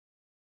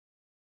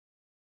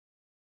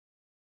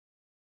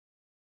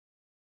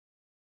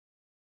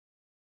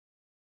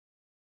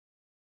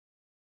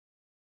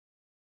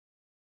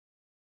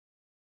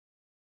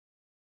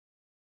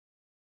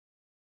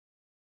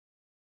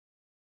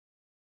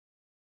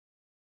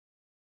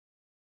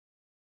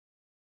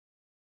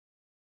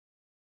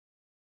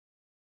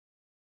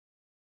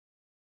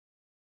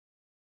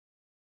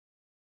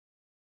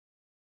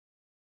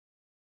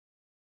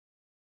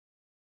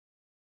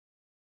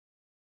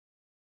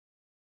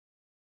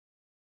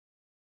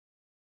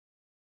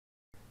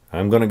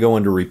 I'm going to go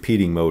into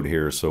repeating mode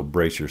here, so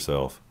brace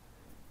yourself.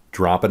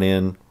 Drop it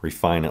in,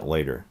 refine it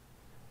later.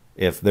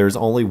 If there's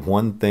only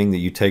one thing that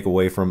you take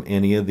away from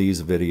any of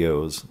these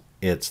videos,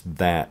 it's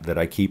that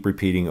I keep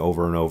repeating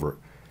over and over.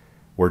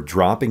 We're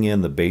dropping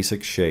in the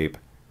basic shape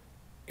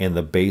and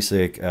the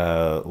basic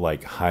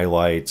like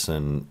highlights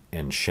and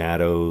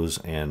shadows,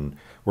 and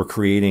we're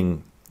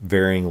creating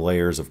varying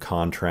layers of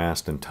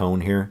contrast and tone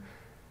here.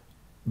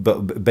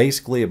 But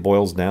basically it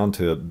boils down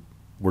to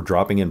we're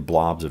dropping in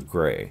blobs of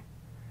gray.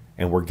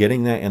 And we're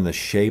getting that in the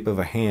shape of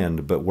a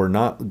hand, but we're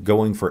not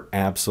going for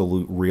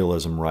absolute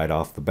realism right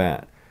off the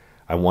bat.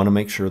 I want to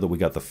make sure that we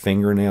got the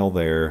fingernail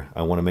there.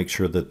 I want to make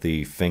sure that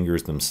the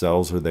fingers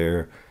themselves are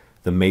there.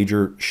 The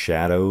major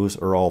shadows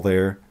are all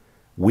there.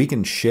 We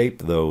can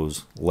shape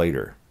those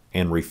later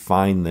and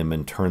refine them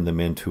and turn them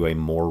into a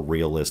more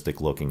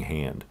realistic looking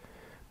hand.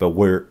 But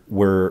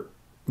we're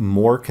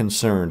more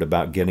concerned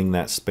about getting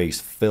that space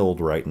filled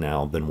right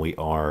now than we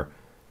are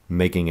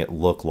making it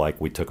look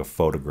like we took a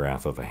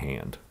photograph of a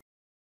hand.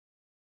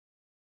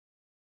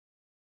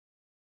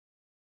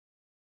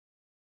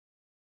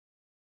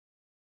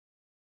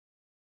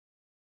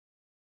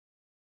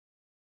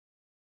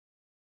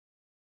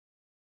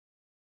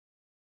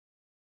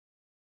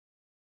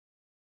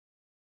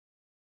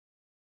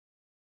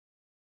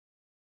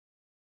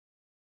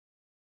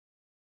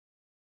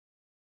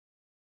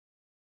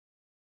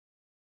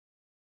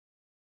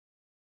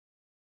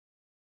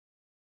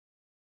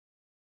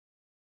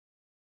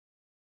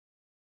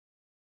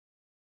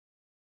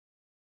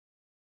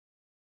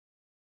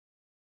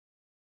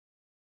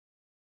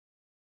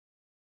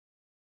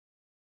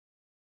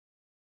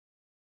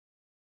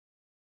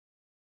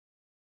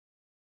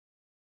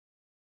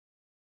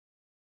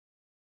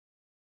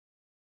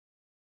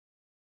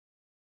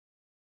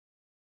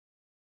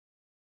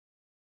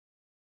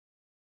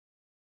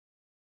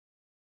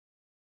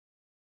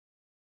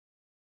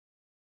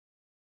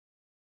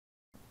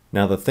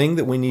 Now, the thing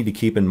that we need to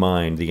keep in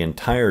mind the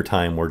entire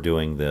time we're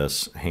doing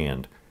this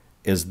hand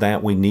is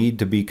that we need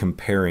to be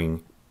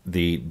comparing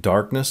the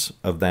darkness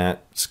of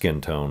that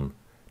skin tone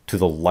to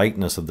the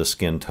lightness of the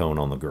skin tone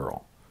on the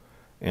girl.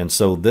 And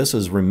so this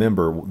is,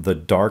 remember, the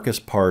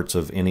darkest parts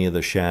of any of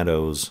the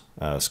shadows,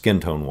 skin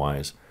tone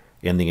wise,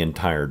 in the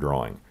entire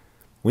drawing.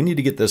 We need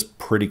to get this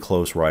pretty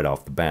close right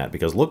off the bat,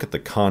 because look at the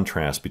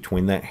contrast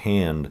between that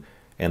hand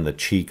and the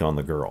cheek on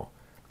the girl.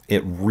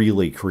 It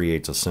really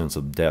creates a sense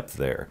of depth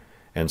there.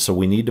 And so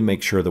we need to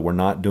make sure that we're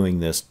not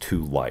doing this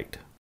too light.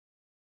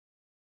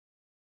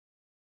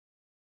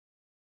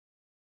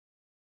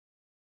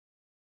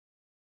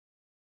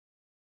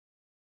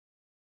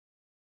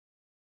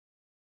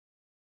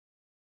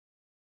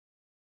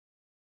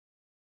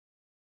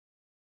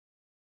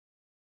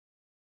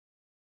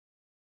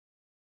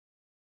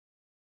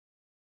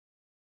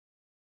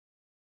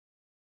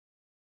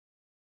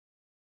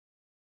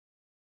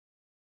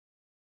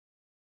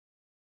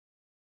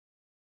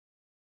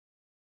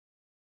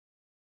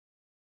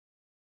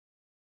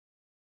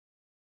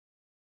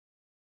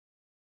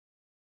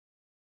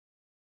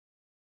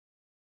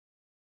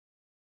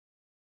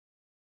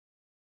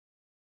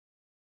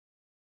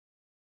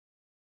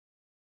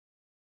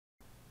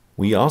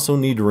 We also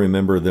need to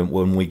remember that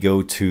when we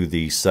go to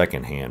the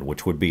second hand,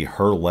 which would be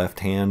her left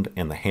hand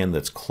and the hand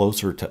that's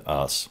closer to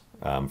us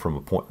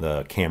from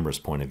the camera's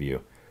point of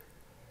view,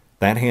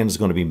 that hand is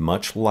going to be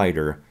much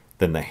lighter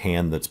than the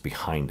hand that's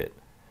behind it.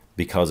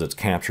 Because it's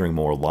capturing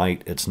more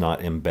light, it's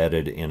not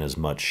embedded in as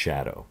much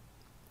shadow.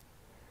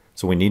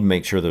 So we need to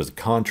make sure there's a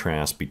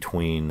contrast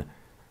between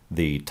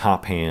the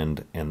top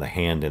hand and the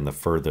hand in the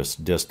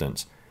furthest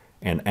distance.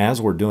 And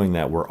as we're doing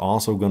that, we're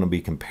also going to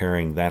be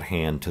comparing that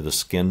hand to the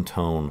skin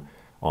tone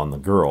on the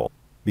girl,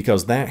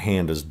 because that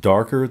hand is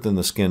darker than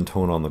the skin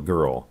tone on the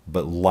girl,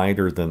 but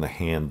lighter than the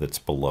hand that's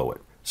below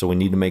it. So we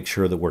need to make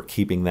sure that we're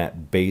keeping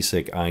that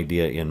basic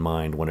idea in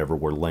mind whenever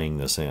we're laying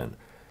this in.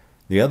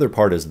 The other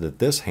part is that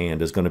this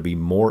hand is going to be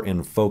more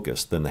in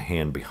focus than the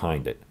hand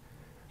behind it.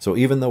 So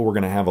even though we're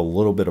going to have a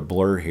little bit of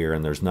blur here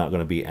and there's not going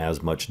to be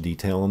as much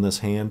detail in this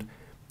hand,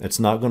 it's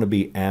not going to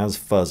be as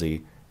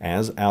fuzzy,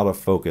 as out of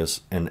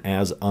focus, and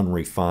as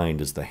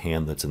unrefined as the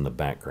hand that's in the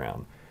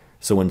background.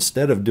 So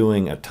instead of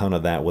doing a ton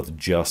of that with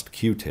just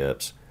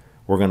Q-tips,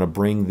 we're going to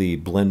bring the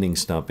blending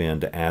stump in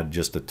to add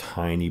just a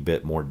tiny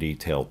bit more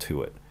detail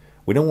to it.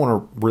 We don't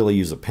want to really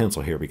use a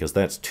pencil here because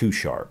that's too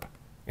sharp,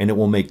 and it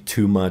will make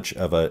too much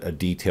of a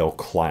detail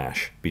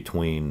clash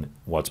between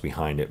what's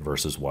behind it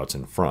versus what's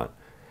in front.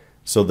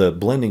 So the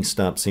blending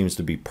stump seems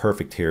to be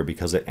perfect here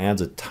because it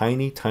adds a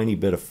tiny, tiny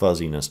bit of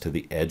fuzziness to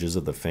the edges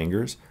of the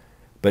fingers,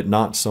 but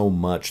not so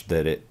much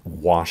that it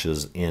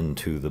washes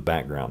into the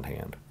background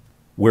hand.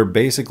 We're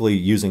basically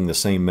using the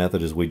same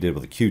method as we did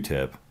with a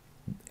Q-tip.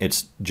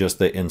 It's just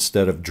that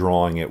instead of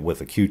drawing it with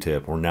a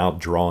Q-tip, we're now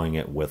drawing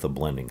it with a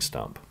blending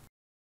stump.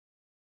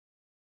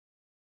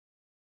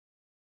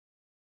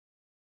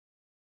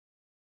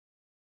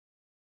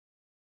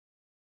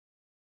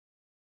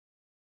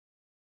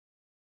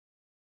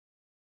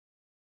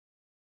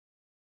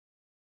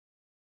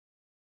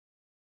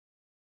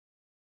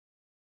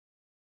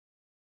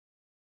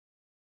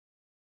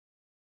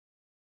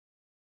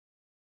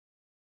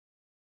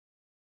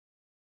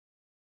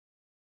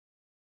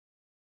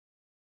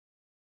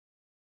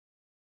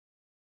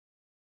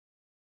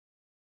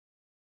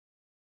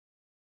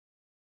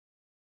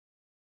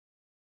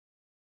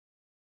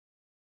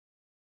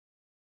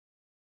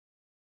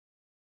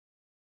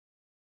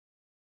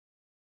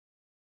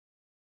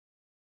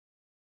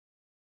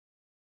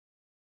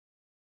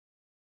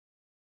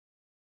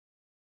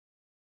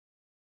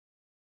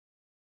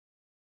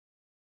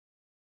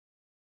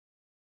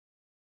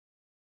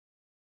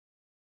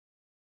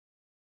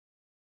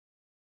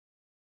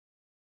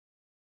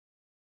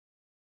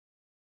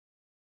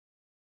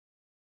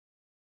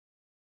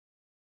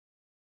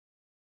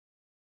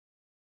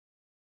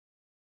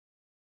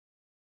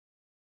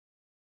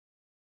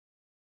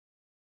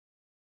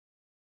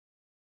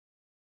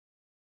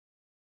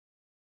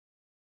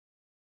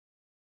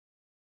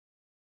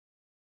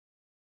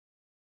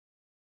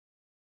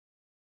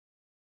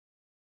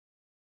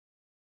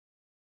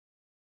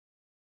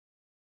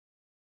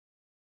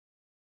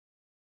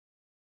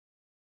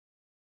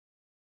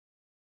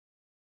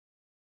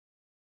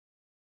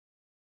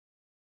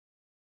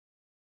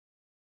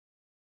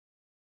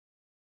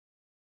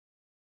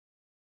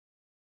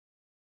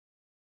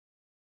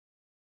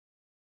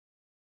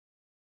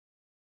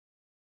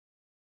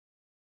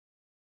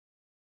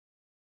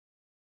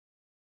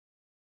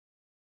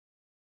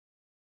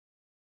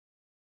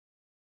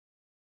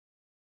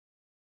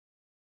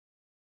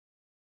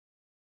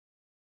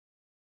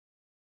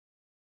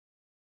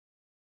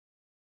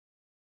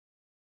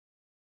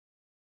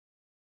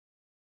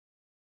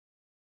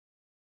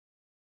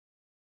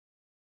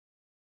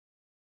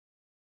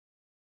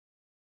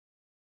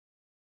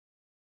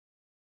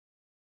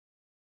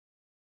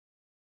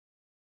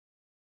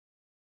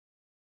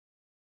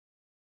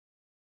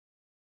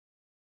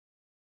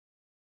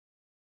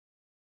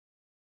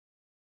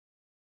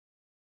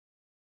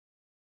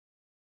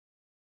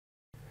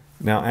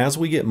 Now, as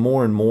we get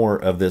more and more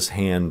of this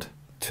hand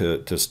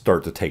to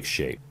start to take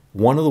shape,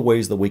 one of the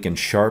ways that we can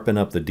sharpen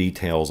up the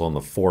details on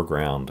the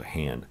foreground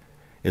hand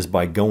is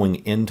by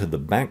going into the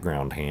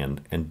background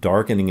hand and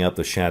darkening up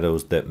the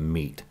shadows that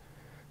meet.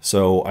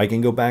 So I can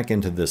go back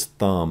into this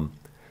thumb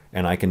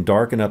and I can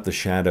darken up the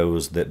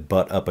shadows that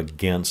butt up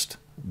against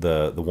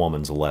the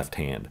woman's left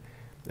hand.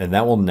 And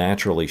that will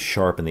naturally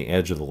sharpen the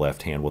edge of the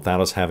left hand without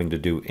us having to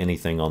do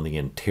anything on the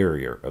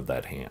interior of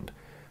that hand.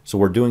 So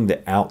we're doing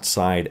the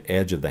outside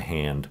edge of the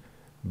hand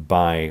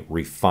by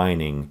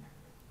refining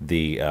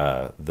the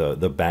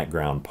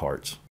background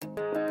parts.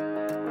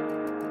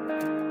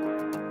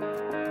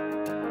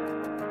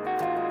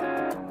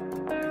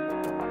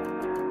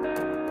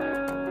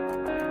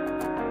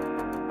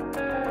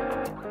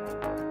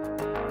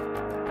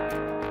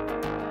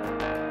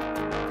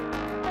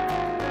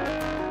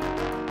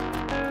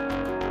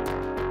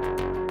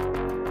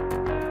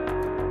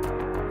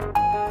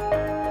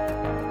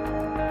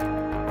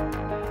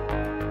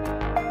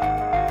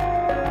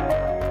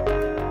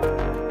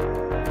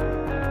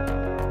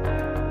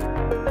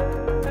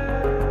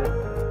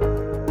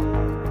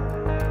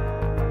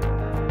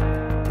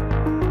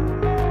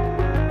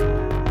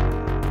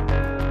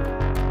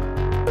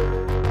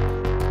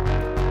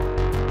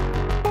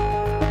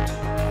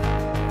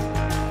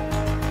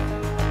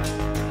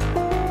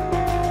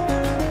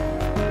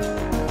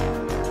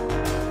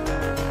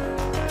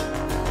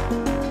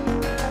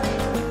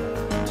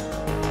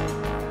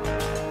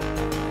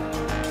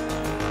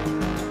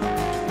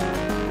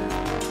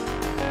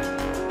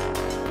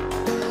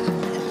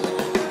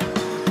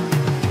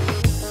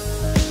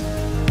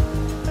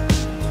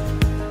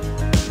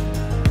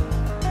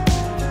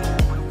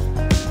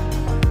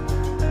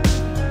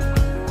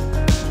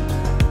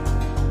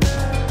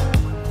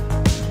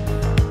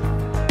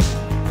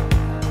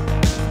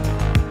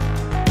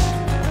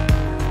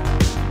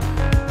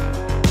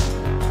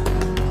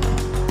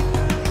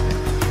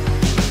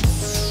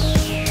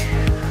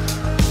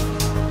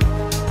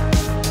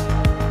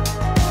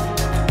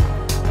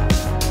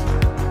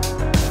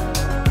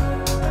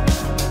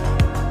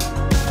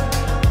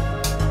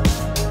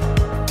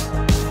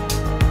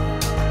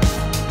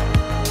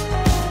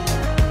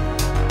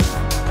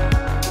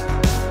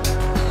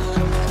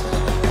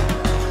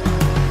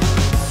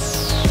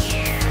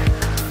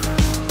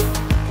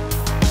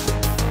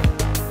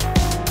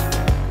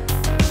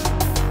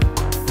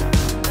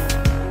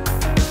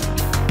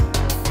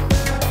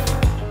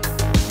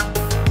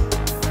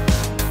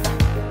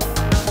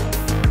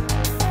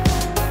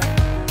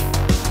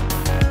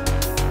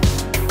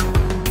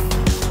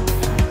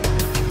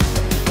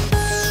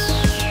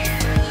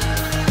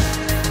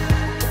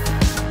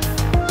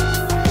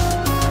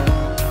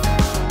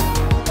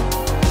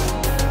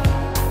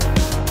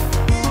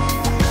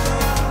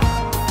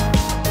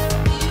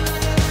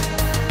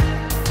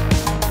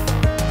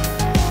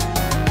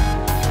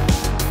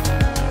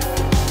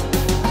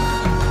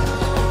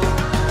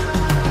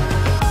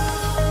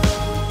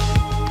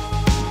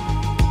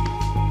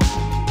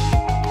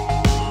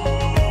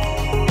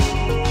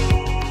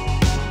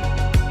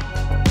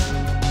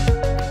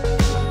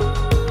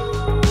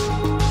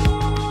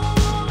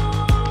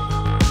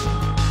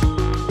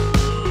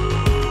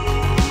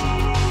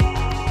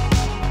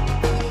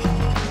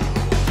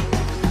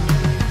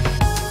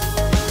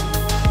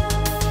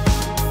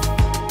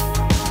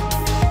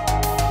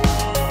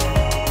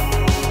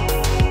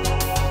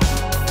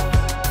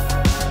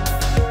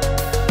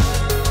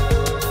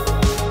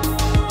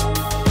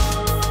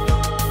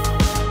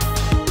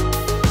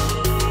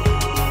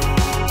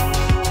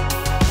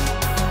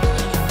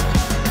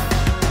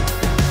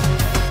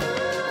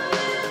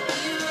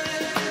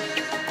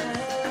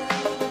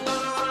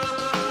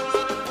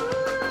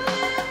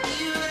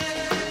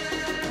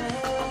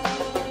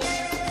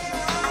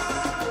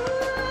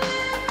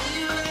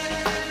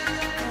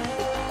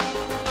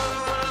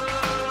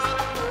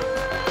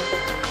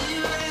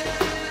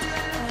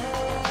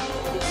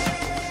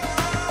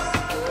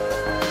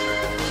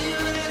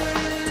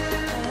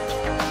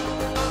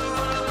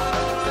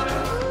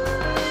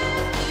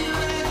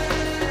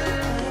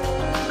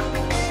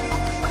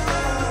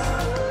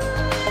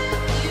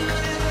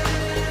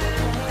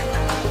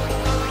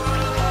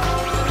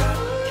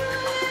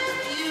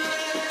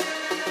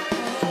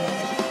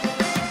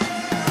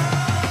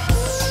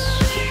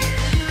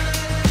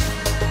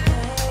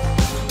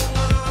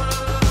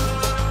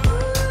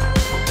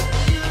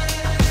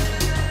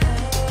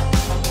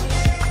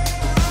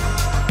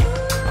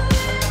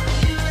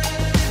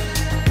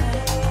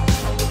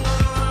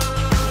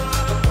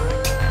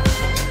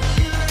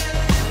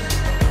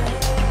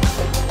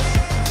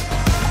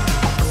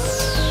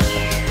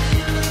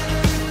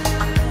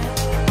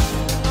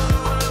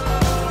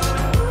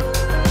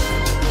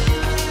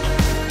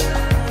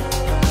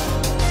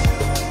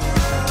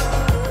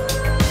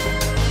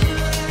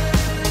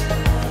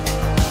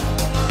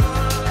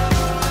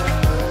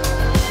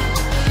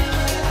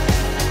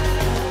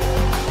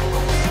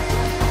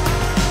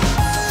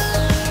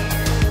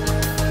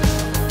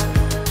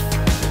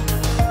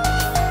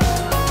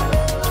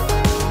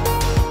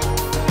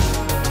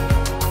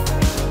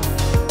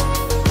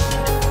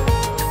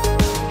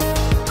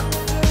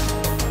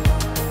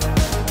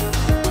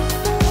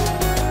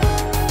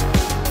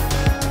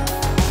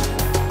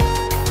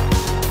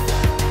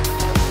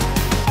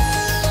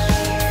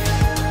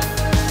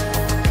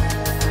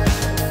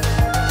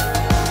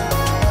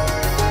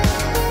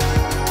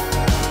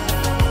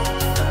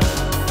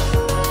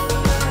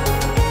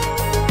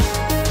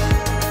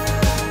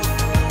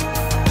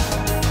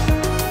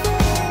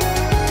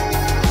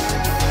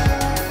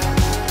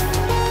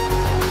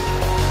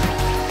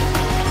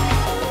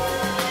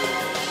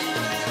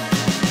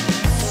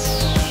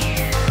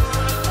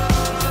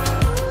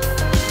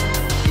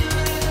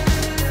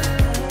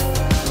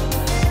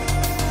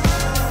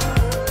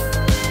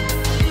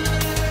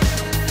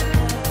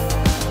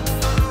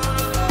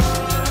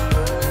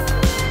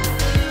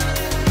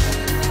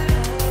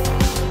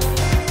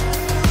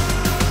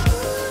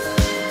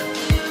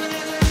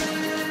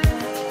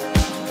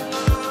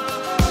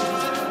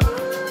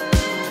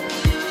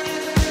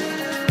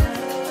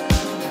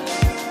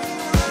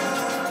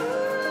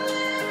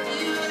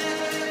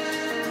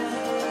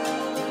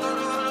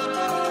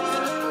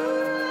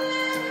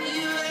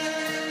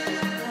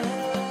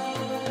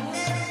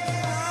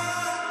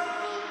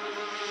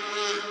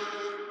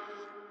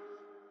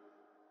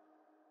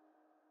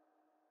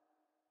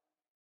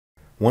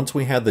 Once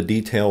we have the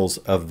details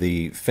of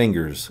the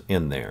fingers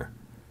in there,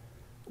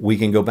 we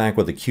can go back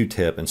with a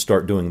Q-tip and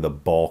start doing the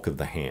bulk of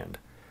the hand.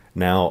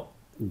 Now,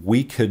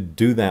 we could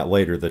do that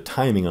later. The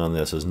timing on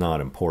this is not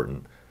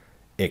important,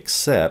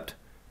 except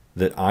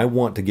that I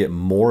want to get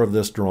more of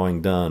this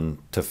drawing done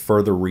to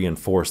further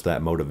reinforce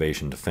that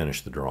motivation to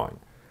finish the drawing.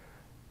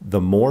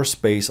 The more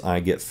space I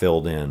get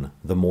filled in,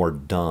 the more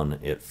done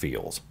it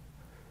feels.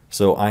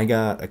 So I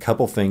got a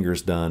couple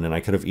fingers done, and I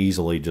could have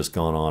easily just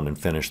gone on and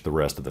finished the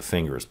rest of the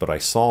fingers, but I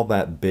saw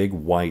that big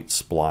white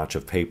splotch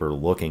of paper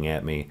looking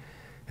at me,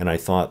 and I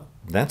thought,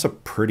 that's a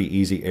pretty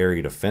easy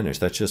area to finish.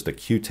 That's just a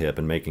Q-tip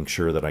and making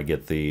sure that I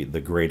get the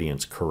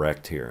gradients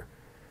correct here.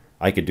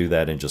 I could do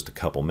that in just a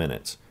couple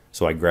minutes.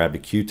 So I grabbed a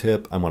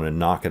Q-tip. I'm going to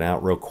knock it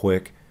out real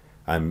quick.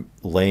 I'm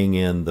laying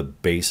in the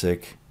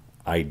basic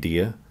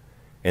idea,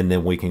 and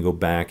then we can go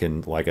back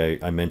and, like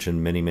I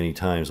mentioned many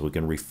times, we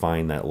can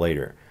refine that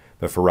later.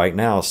 But for right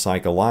now,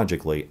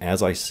 psychologically,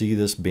 as I see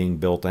this being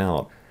built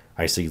out,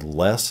 I see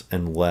less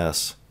and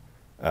less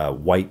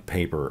white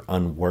paper,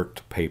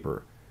 unworked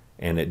paper,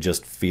 and it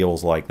just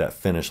feels like that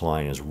finish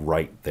line is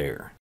right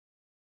there.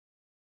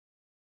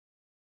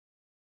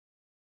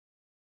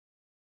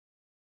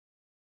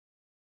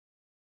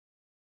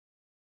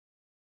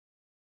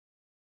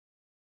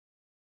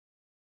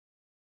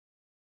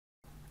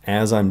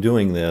 As I'm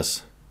doing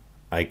this,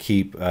 I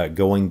keep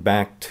going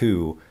back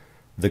to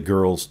the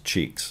girl's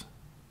cheeks,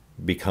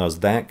 because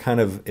that kind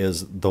of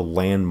is the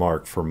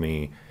landmark for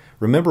me.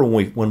 Remember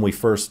when we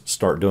first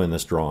start doing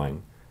this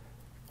drawing,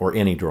 or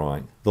any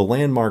drawing, the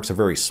landmarks are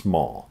very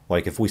small.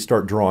 Like if we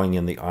start drawing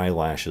in the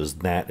eyelashes,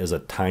 that is a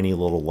tiny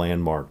little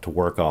landmark to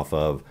work off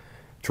of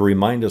to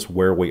remind us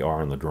where we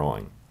are in the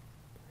drawing.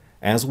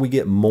 As we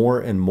get more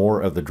and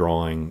more of the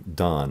drawing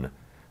done,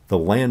 the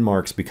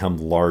landmarks become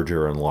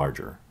larger and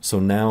larger.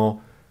 So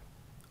now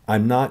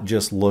I'm not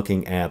just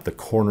looking at the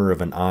corner of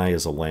an eye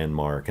as a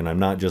landmark, and I'm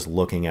not just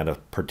looking at a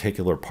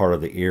particular part of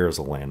the ear as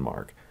a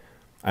landmark.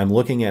 I'm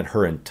looking at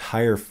her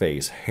entire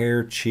face,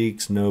 hair,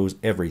 cheeks, nose,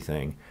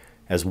 everything,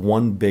 as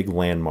one big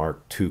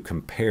landmark to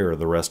compare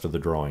the rest of the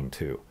drawing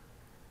to.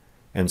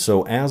 And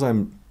so as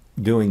I'm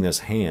doing this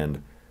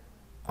hand,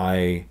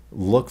 I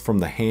look from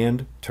the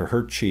hand to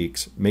her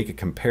cheeks, make a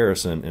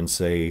comparison, and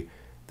say,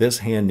 this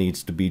hand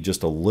needs to be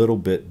just a little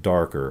bit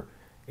darker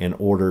in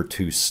order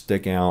to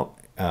stick out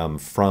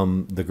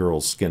from the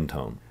girl's skin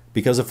tone.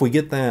 Because if we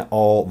get that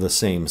all the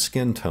same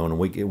skin tone,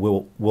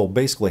 we'll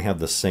basically have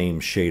the same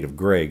shade of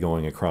gray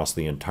going across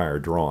the entire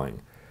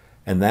drawing.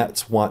 And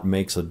that's what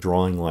makes a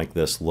drawing like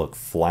this look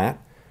flat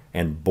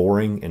and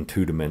boring and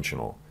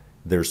two-dimensional.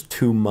 There's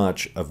too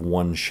much of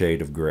one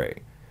shade of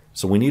gray.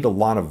 So we need a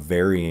lot of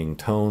varying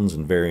tones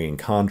and varying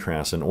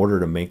contrasts in order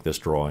to make this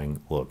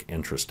drawing look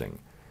interesting.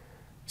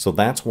 So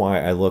that's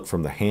why I look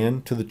from the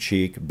hand to the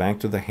cheek,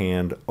 back to the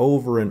hand,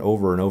 over and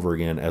over and over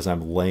again as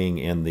I'm laying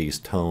in these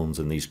tones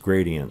and these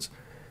gradients,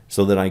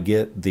 so that I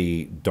get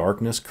the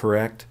darkness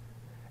correct,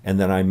 and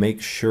then I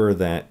make sure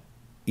that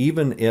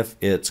even if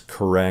it's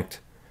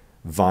correct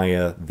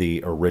via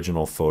the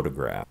original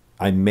photograph,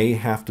 I may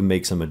have to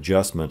make some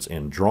adjustments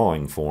in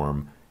drawing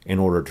form in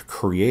order to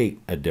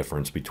create a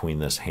difference between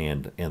this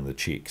hand and the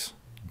cheeks.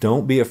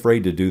 Don't be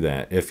afraid to do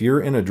that. If you're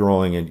in a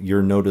drawing and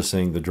you're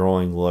noticing the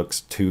drawing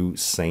looks too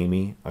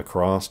samey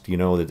across, you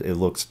know, that it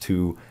looks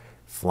too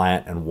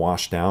flat and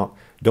washed out,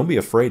 don't be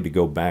afraid to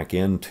go back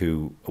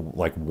into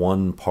like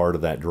one part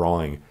of that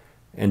drawing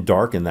and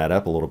darken that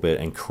up a little bit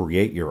and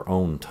create your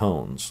own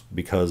tones.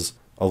 Because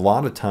a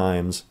lot of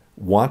times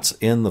what's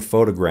in the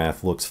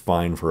photograph looks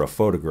fine for a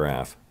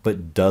photograph,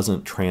 but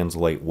doesn't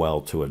translate well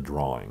to a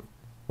drawing.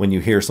 When you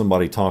hear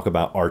somebody talk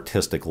about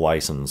artistic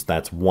license,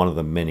 that's one of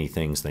the many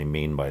things they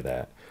mean by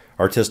that.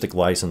 Artistic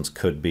license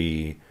could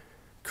be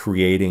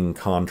creating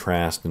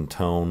contrast and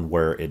tone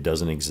where it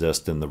doesn't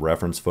exist in the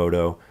reference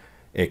photo.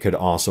 It could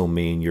also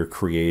mean you're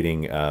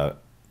creating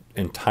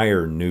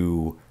entire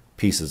new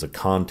pieces of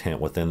content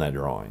within that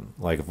drawing.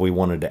 Like if we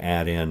wanted to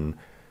add in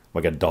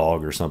like a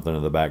dog or something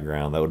in the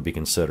background, that would be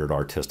considered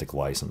artistic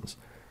license.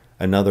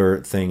 Another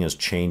thing is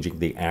changing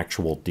the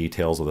actual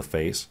details of the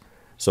face.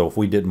 So if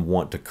we didn't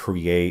want to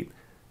create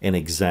an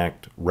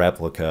exact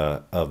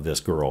replica of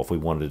this girl, if we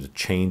wanted to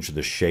change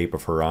the shape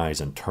of her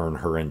eyes and turn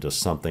her into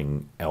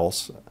something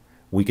else,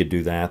 we could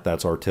do that.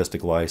 That's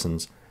artistic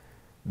license.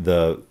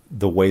 The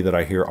way that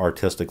I hear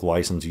artistic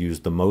license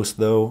used the most,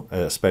 though,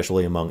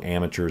 especially among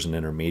amateurs and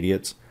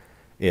intermediates,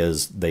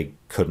 is they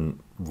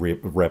couldn't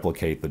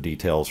replicate the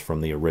details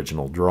from the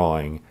original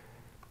drawing.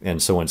 And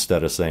so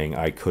instead of saying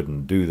I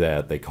couldn't do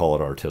that, they call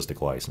it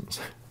artistic license.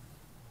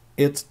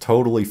 It's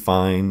totally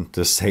fine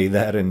to say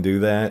that and do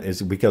that.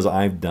 It's because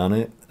I've done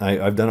it.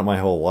 I've done it my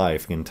whole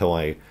life until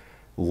I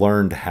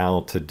learned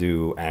how to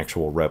do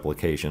actual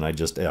replication.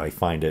 I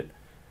find it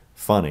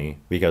funny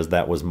because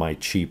that was my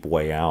cheap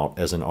way out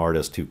as an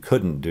artist who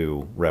couldn't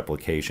do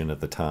replication at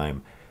the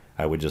time.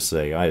 I would just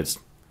say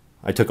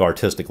I took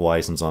artistic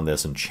license on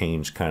this and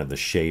changed kind of the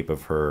shape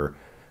of her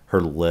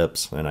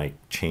lips, and I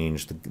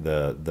changed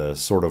the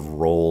sort of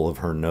roll of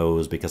her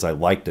nose because I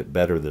liked it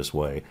better this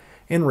way.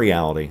 In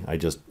reality,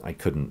 I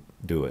couldn't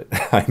do it.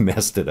 I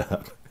messed it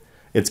up.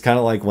 It's kind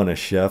of like when a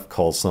chef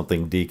calls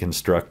something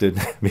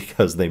deconstructed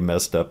because they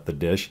messed up the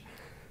dish.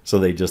 So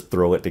they just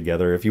throw it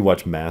together. If you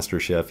watch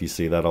MasterChef, you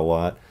see that a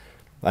lot.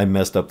 I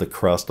messed up the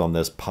crust on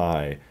this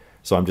pie,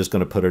 so I'm just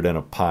going to put it in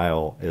a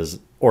pile as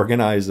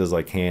organized as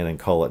I can and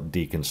call it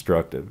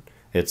deconstructed.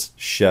 It's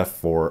chef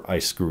for I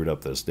screwed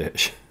up this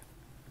dish.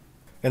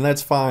 And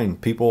that's fine.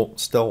 People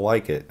still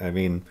like it. I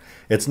mean,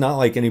 it's not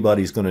like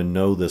anybody's going to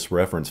know this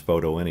reference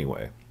photo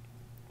anyway.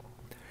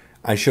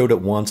 I showed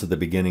it once at the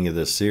beginning of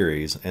this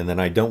series, and then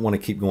I don't want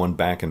to keep going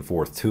back and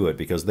forth to it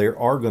because there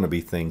are going to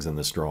be things in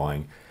this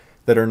drawing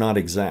that are not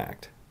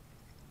exact.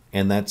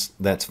 And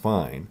that's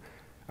fine.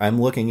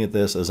 I'm looking at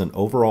this as an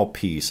overall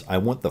piece. I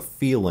want the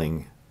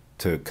feeling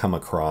to come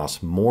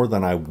across more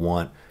than I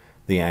want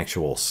the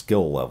actual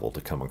skill level to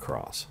come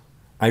across.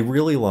 I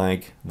really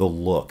like the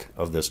look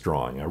of this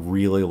drawing. I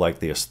really like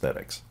the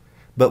aesthetics.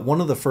 But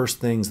one of the first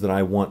things that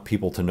I want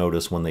people to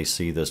notice when they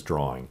see this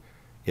drawing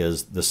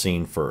is the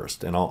scene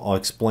first. And I'll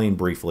explain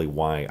briefly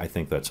why I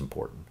think that's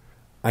important.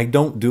 I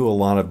don't do a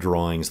lot of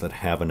drawings that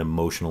have an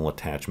emotional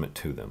attachment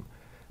to them.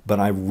 But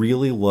I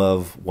really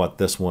love what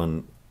this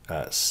one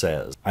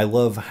says. I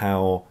love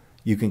how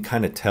you can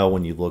kind of tell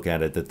when you look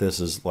at it that this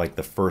is like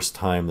the first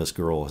time this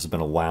girl has been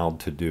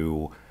allowed to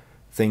do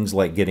things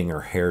like getting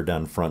her hair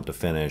done front to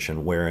finish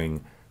and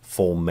wearing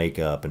full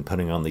makeup and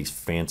putting on these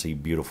fancy,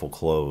 beautiful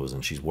clothes,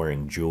 and she's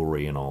wearing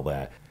jewelry and all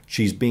that.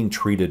 She's being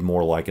treated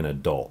more like an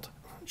adult.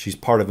 She's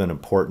part of an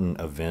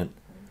important event,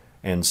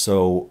 and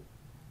so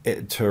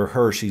to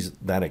her, she's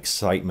that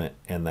excitement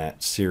and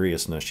that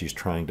seriousness she's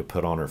trying to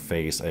put on her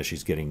face as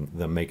she's getting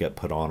the makeup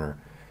put on her.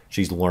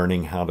 She's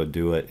learning how to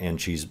do it, and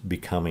she's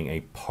becoming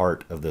a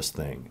part of this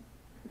thing.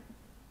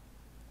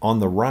 On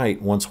the right,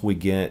 once we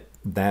get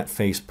that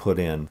face put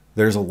in,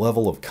 there's a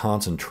level of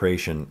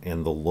concentration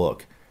in the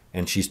look,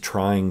 and she's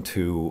trying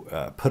to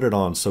put it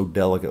on so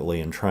delicately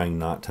and trying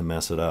not to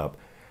mess it up.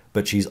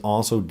 But she's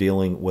also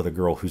dealing with a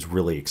girl who's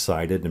really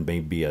excited and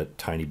maybe a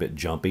tiny bit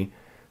jumpy.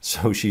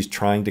 So she's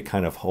trying to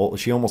kind of hold,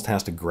 she almost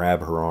has to grab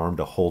her arm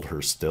to hold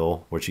her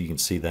still, which you can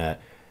see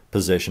that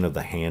position of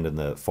the hand in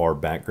the far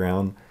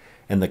background.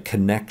 And the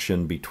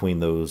connection between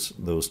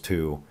those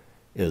two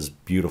is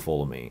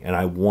beautiful to me. And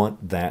I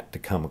want that to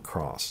come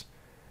across.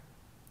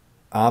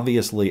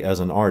 Obviously, as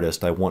an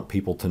artist, I want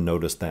people to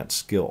notice that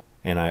skill.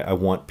 And I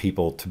want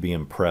people to be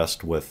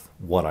impressed with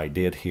what I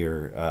did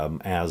here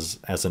as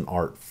an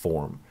art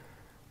form.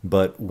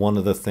 But one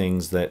of the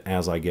things that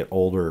as I get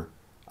older,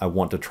 I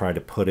want to try to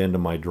put into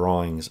my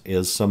drawings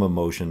is some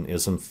emotion,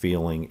 is some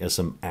feeling, is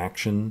some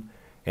action,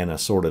 and a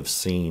sort of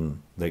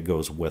scene that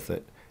goes with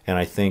it. And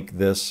I think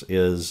this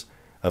is,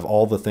 of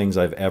all the things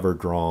I've ever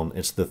drawn,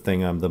 it's the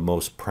thing I'm the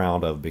most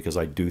proud of because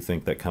I do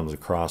think that comes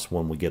across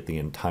when we get the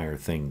entire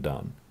thing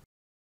done.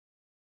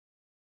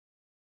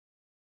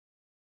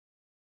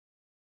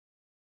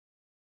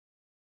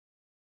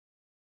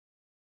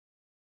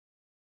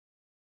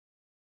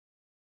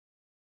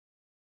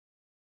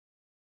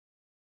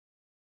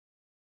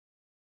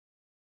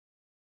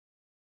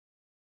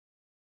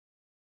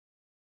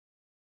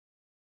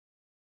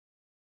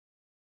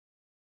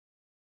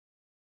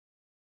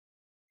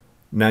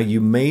 Now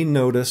you may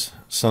notice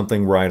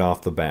something right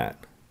off the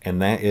bat, and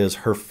that is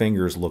her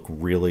fingers look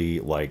really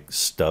like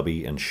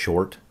stubby and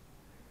short.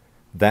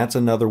 That's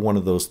another one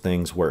of those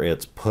things where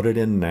it's put it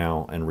in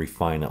now and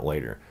refine it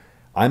later.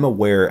 I'm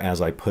aware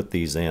as I put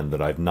these in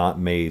that I've not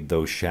made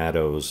those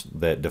shadows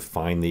that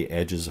define the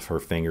edges of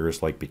her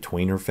fingers, like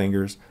between her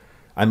fingers.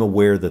 I'm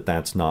aware that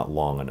that's not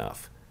long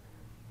enough.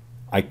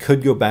 I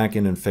could go back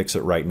in and fix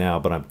it right now,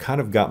 but I've kind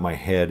of got my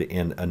head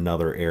in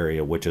another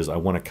area, which is I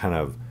want to kind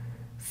of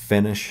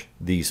finish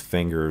these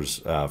fingers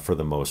for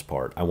the most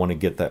part. I want to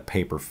get that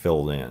paper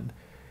filled in.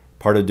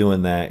 Part of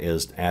doing that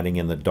is adding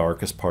in the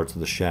darkest parts of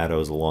the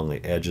shadows along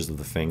the edges of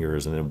the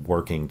fingers and then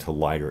working to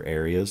lighter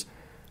areas.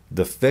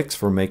 The fix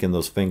for making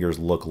those fingers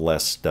look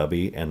less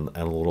stubby and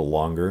a little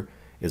longer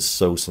is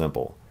so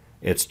simple.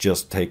 It's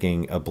just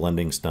taking a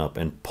blending stump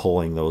and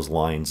pulling those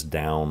lines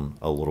down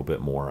a little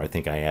bit more. I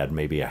think I add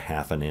maybe a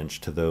 ½ an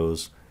inch to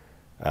those,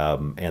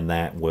 and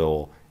that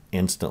will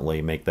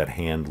instantly make that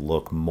hand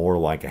look more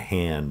like a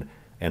hand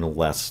and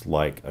less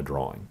like a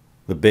drawing.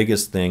 The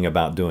biggest thing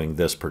about doing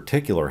this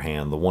particular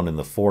hand, the one in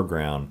the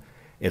foreground,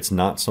 it's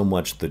not so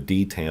much the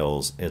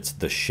details, it's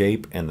the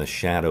shape and the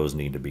shadows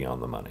need to be on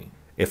the money.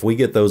 If we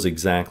get those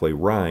exactly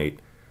right,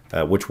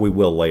 which we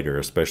will later,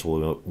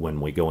 especially when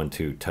we go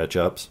into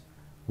touch-ups,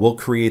 we'll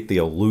create the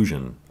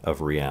illusion of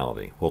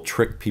reality. We'll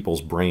trick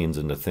people's brains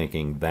into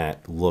thinking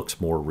that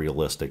looks more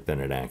realistic than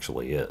it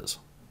actually is.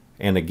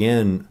 And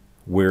again,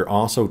 we're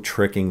also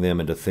tricking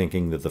them into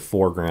thinking that the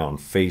foreground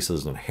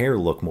faces and hair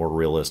look more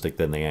realistic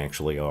than they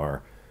actually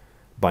are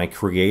by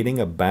creating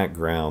a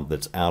background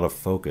that's out of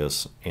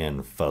focus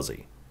and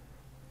fuzzy.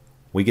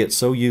 We get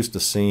so used to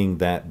seeing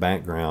that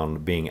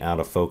background being out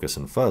of focus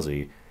and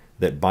fuzzy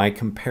that by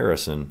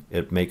comparison,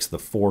 it makes the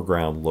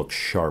foreground look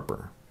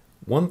sharper.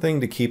 One thing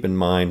to keep in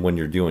mind when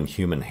you're doing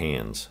human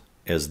hands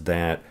is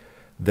that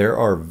there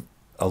are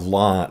a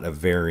lot of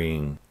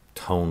varying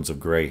tones of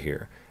gray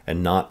here,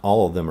 and not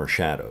all of them are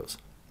shadows.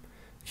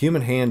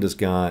 Human hand has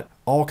got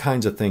all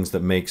kinds of things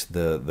that makes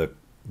the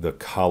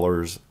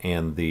colors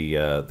and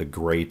the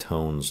gray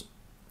tones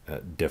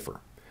differ.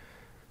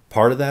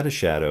 Part of that is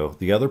shadow.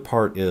 The other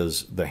part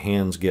is the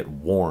hands get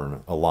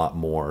worn a lot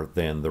more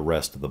than the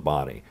rest of the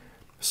body.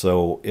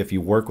 So if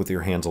you work with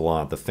your hands a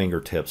lot, the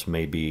fingertips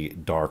may be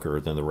darker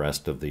than the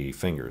rest of the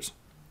fingers.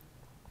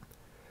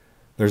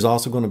 There's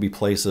also going to be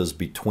places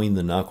between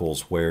the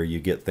knuckles where you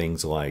get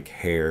things like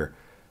hair,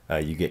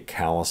 you get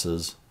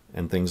calluses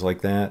and things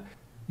like that.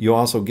 You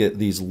also get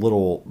these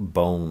little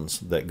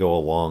bones that go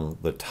along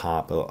the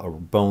top,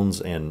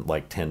 bones and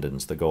like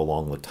tendons that go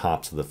along the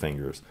tops of the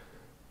fingers.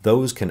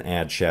 Those can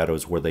add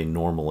shadows where they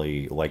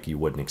normally, like you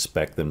wouldn't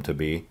expect them to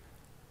be.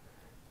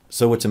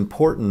 So it's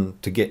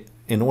important to get,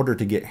 in order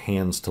to get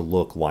hands to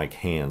look like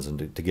hands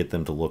and to get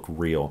them to look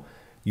real,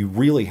 you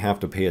really have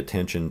to pay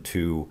attention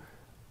to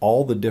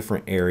all the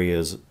different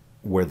areas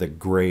where the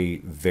gray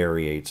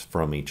variates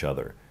from each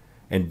other.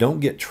 And don't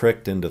get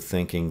tricked into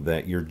thinking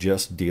that you're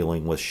just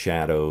dealing with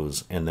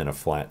shadows and then a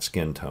flat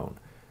skin tone.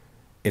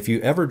 If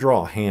you ever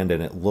draw a hand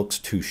and it looks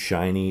too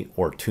shiny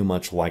or too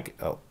much like,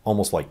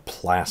 almost like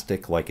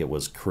plastic, like it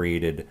was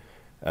created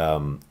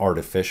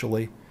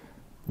artificially,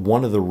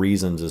 one of the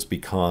reasons is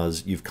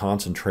because you've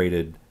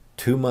concentrated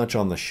too much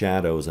on the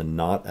shadows and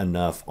not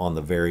enough on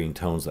the varying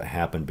tones that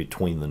happen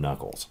between the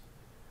knuckles.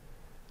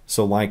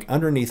 So like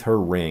underneath her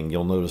ring,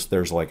 you'll notice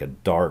there's like a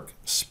dark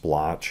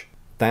splotch.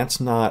 That's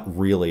not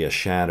really a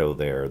shadow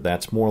there.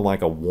 That's more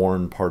like a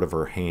worn part of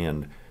her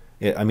hand.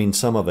 I mean,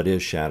 some of it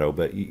is shadow,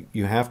 but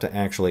you have to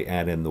actually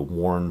add in the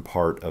worn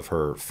part of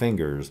her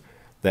fingers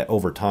that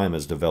over time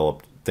has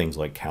developed things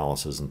like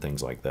calluses and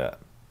things like that.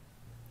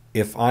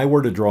 If I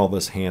were to draw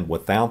this hand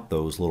without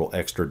those little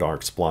extra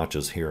dark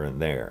splotches here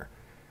and there,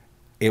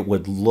 it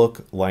would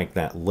look like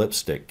that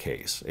lipstick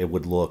case. It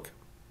would look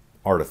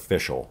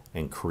artificial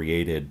and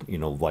created, you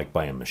know, like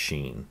by a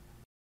machine.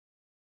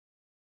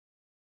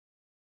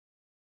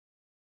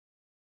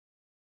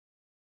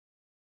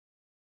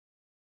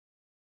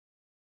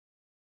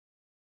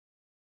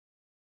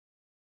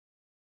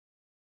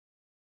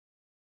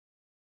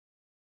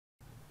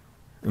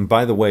 And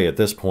by the way, at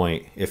this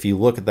point, if you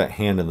look at that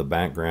hand in the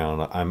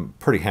background, I'm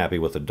pretty happy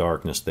with the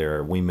darkness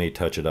there. We may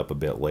touch it up a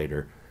bit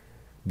later.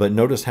 But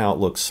notice how it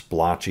looks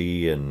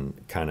splotchy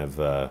and kind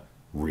of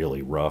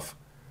really rough.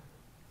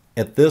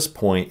 At this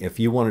point, if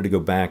you wanted to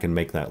go back and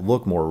make that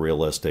look more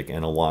realistic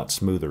and a lot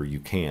smoother, you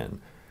can.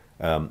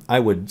 I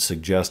would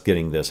suggest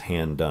getting this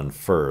hand done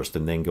first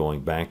and then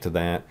going back to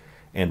that.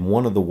 And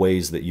one of the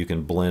ways that you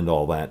can blend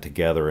all that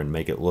together and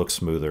make it look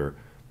smoother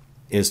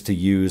is to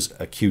use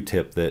a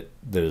Q-tip that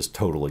is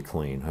totally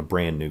clean, a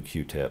brand new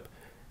Q-tip,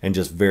 and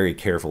just very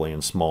carefully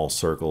in small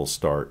circles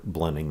start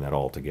blending that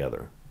all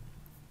together.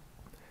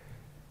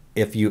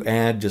 If you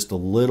add just a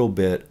little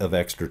bit of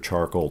extra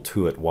charcoal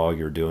to it while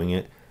you're doing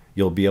it,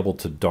 you'll be able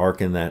to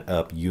darken that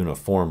up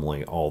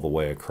uniformly all the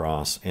way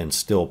across and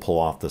still pull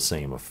off the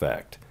same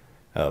effect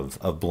of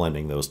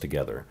blending those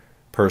together.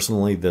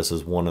 Personally, this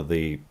is one of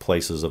the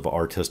places of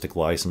artistic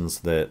license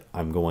that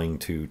I'm going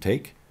to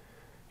take,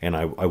 and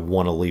I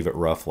want to leave it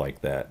rough like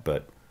that,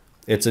 but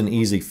it's an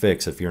easy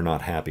fix if you're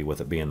not happy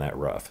with it being that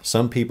rough.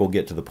 Some people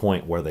get to the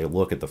point where they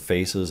look at the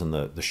faces and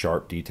the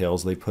sharp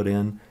details they put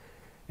in,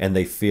 and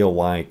they feel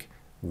like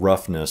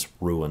roughness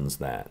ruins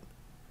that.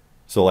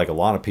 So like a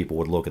lot of people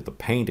would look at the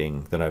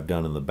painting that I've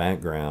done in the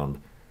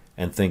background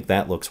and think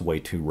that looks way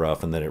too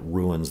rough and that it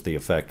ruins the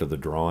effect of the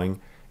drawing.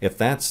 If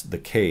that's the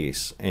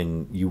case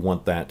and you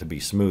want that to be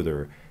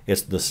smoother,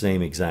 it's the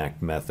same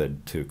exact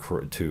method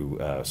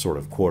to sort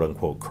of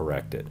quote-unquote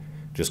correct it.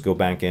 Just go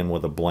back in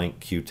with a blank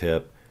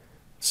Q-tip,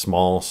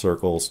 small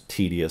circles,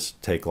 tedious,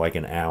 take like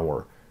an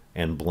hour,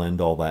 and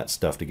blend all that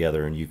stuff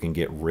together and you can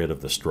get rid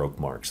of the stroke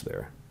marks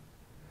there.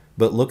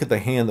 But look at the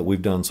hand that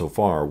we've done so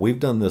far. We've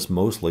done this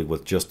mostly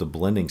with just a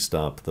blending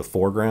stump, the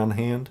foreground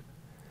hand,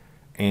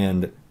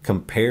 and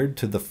compared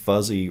to the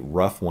fuzzy,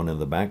 rough one in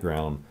the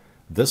background,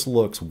 this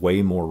looks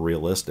way more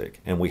realistic,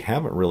 and we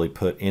haven't really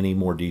put any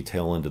more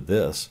detail into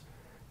this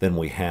than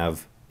we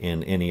have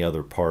in any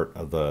other part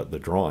of the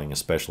drawing,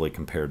 especially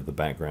compared to the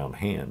background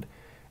hand.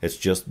 It's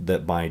just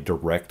that by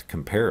direct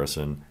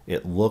comparison,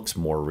 it looks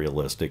more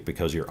realistic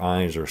because your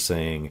eyes are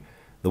saying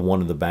the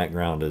one in the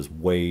background is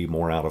way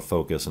more out of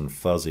focus and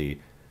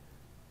fuzzy,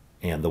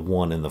 and the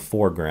one in the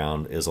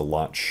foreground is a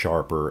lot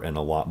sharper and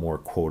a lot more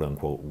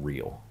quote-unquote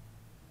real.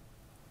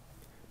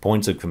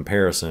 Points of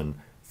comparison,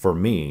 for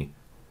me,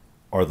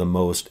 are the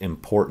most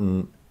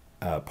important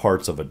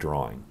parts of a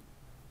drawing.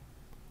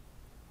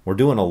 We're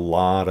doing a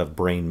lot of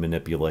brain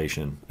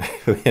manipulation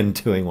in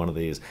doing one of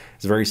these.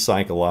 It's very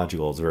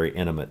psychological, it's very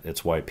intimate.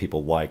 It's why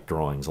people like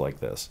drawings like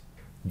this.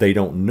 They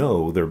don't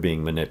know they're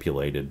being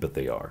manipulated, but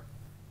they are.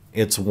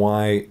 It's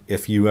why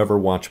if you ever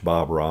watch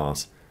Bob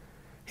Ross,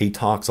 he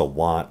talks a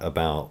lot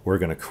about we're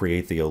going to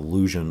create the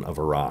illusion of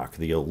a rock,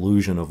 the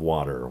illusion of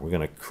water. We're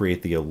going to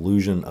create the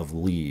illusion of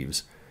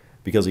leaves,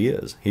 because he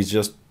is. He's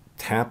just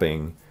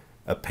tapping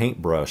a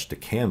paintbrush to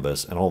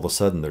canvas, and all of a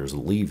sudden there's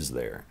leaves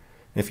there.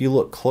 If you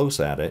look close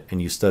at it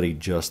and you study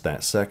just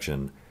that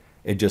section,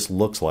 it just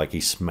looks like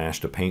he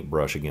smashed a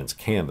paintbrush against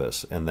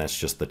canvas, and that's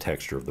just the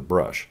texture of the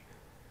brush.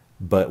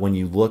 But when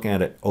you look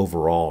at it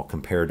overall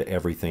compared to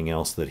everything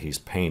else that he's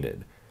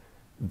painted,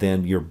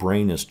 then your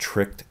brain is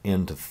tricked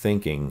into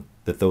thinking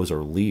that those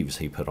are leaves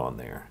he put on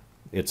there.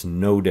 It's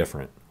no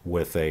different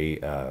with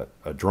a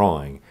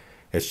drawing.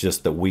 It's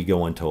just that we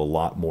go into a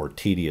lot more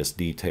tedious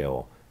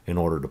detail in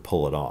order to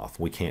pull it off.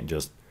 We can't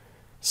just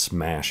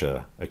smash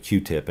a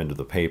Q-tip into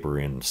the paper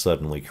and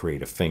suddenly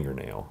create a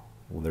fingernail.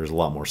 Well, there's a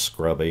lot more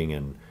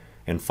scrubbing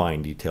and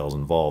fine details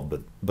involved,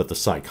 but the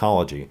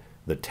psychology,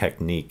 the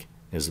technique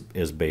is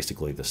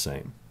basically the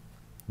same.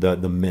 The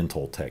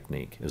mental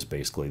technique is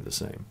basically the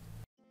same.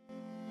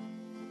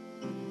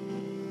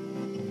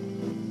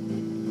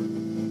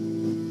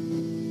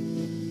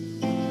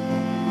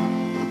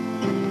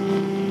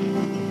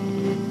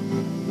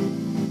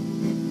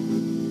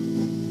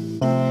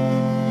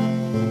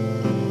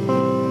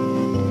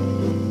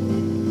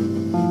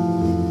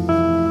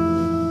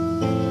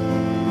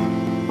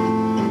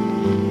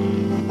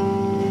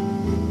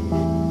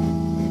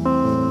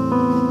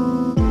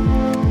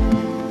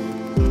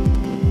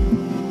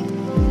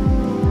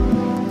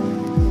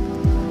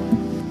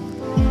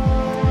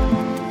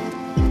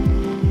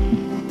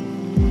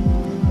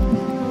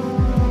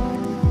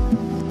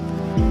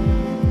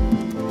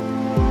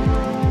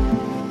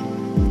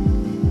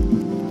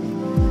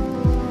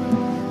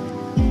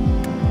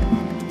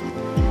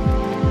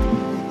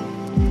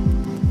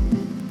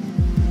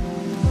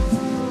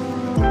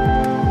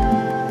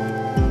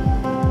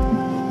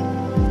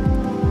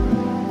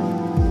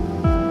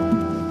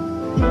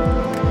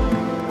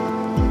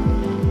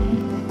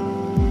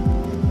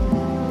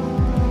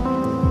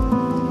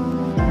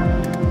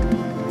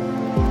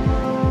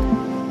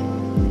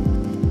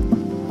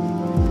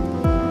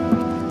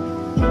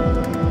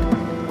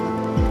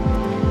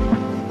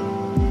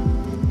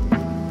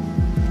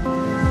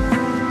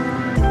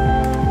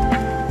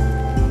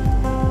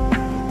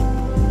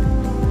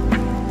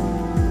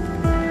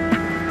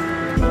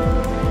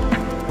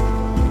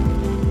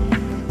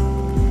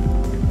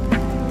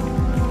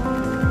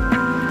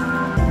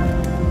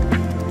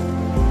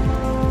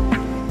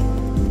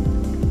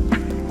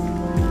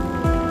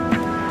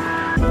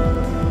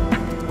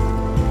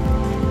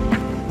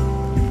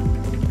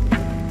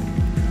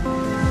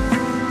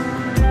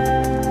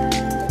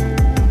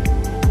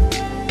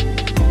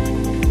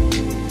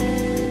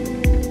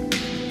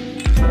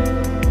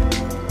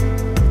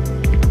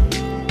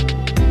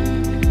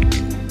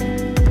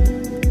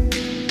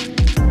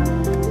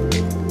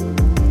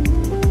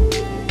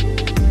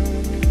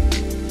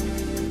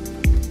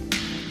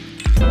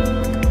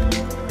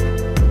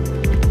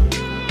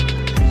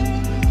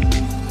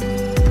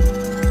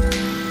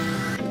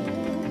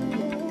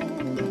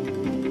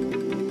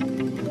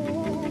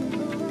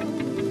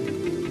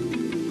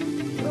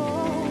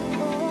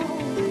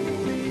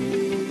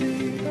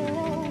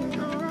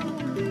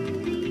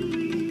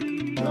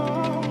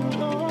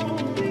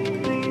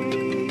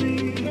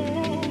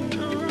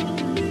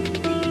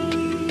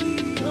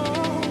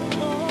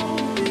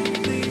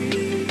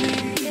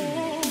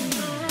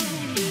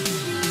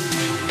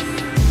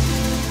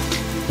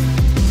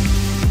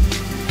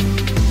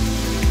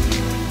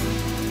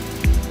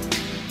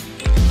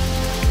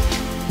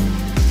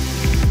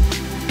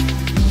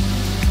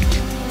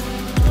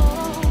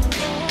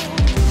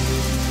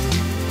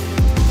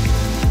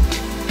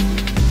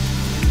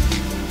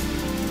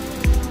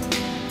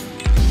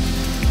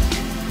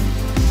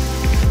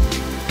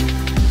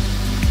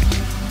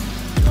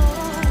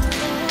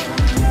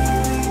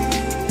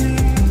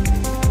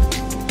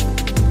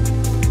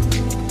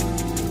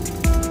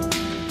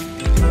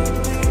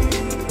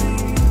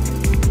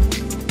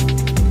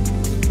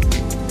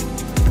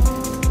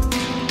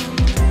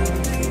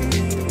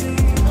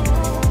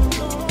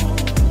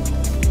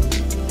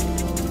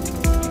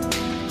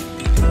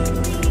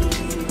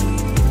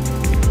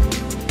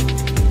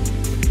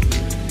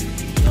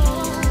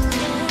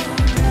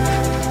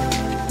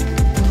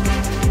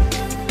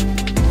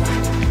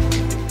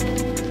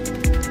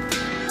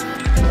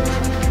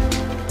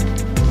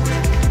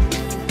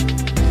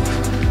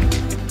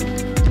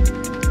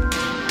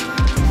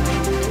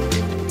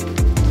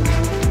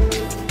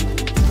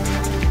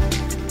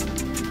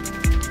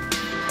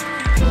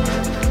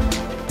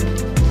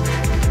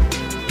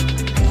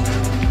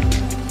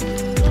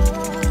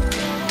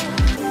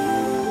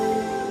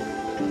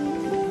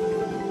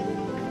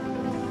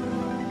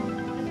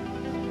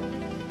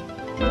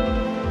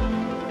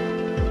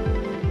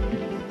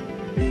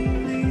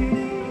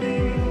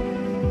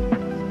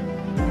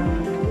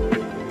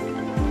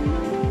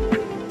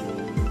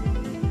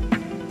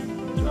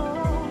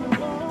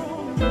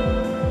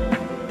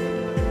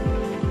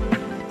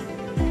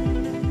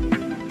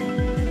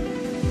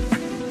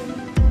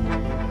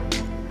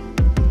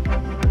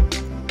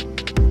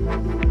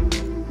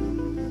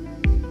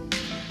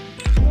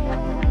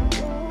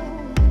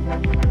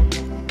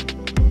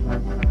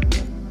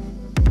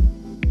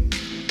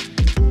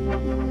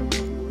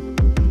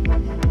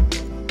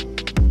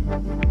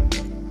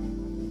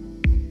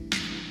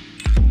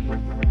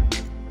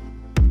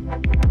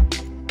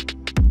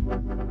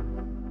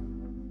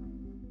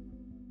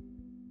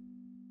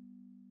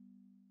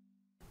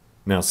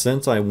 Now,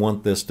 since I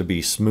want this to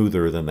be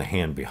smoother than the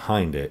hand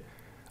behind it,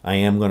 I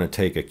am going to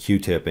take a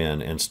Q-tip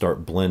in and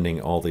start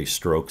blending all these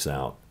strokes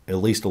out. At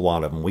least a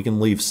lot of them. We can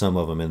leave some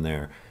of them in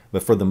there,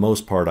 but for the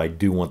most part, I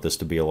do want this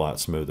to be a lot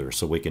smoother,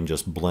 so we can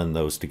just blend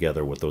those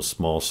together with those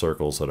small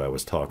circles that I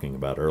was talking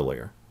about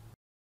earlier.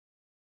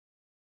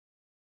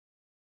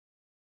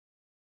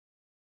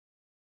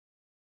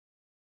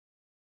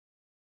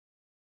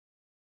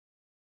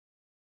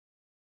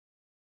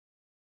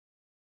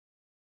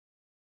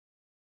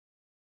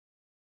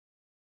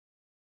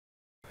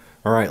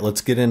 All right, let's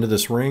get into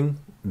this ring.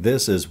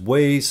 This is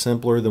way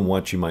simpler than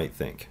what you might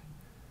think.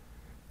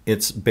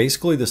 It's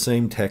basically the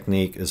same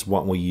technique as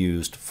what we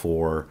used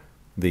for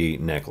the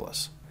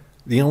necklace.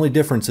 The only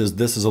difference is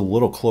this is a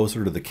little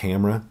closer to the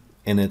camera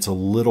and it's a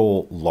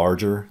little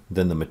larger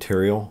than the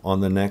material on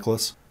the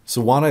necklace.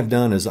 So what I've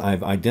done is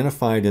I've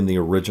identified in the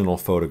original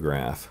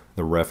photograph,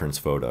 the reference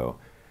photo,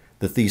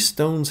 that these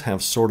stones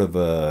have sort of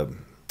a,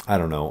 I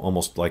don't know,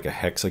 almost like a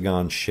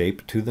hexagon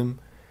shape to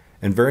them.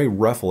 And very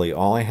roughly,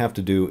 all I have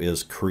to do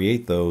is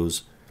create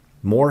those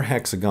more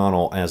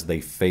hexagonal as they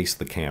face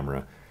the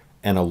camera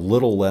and a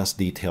little less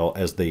detail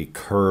as they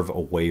curve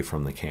away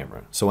from the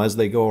camera. So as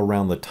they go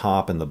around the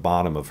top and the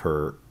bottom of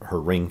her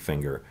ring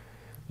finger,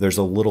 there's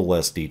a little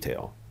less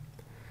detail.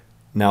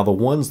 Now the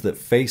ones that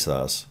face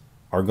us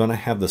are going to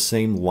have the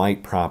same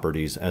light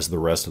properties as the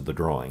rest of the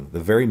drawing. The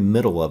very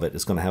middle of it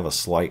is going to have a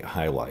slight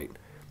highlight.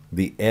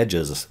 The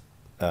edges,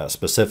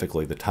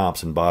 specifically the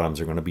tops and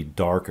bottoms, are going to be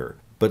darker.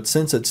 But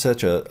since it's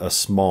such a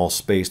small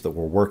space that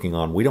we're working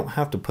on, we don't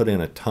have to put in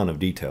a ton of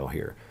detail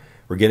here.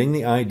 We're getting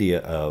the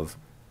idea of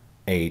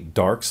a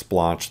dark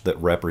splotch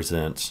that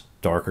represents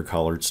darker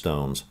colored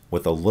stones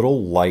with a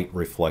little light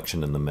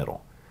reflection in the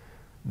middle.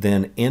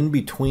 Then in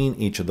between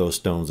each of those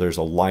stones, there's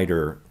a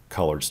lighter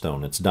colored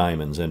stone. It's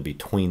diamonds in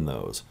between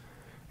those.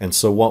 And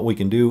so what we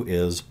can do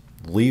is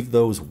leave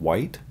those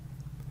white,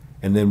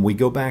 and then we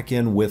go back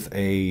in with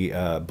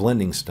a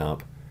blending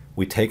stump.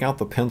 We take out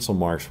the pencil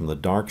marks from the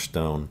dark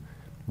stone,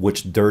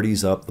 which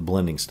dirties up the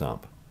blending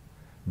stump.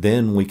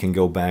 Then we can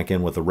go back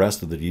in with the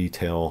rest of the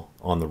detail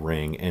on the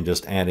ring and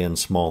just add in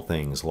small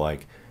things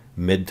like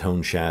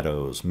mid-tone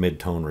shadows,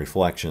 mid-tone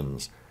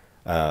reflections,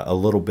 a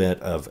little bit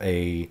of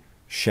a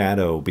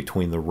shadow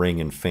between the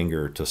ring and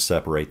finger to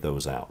separate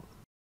those out.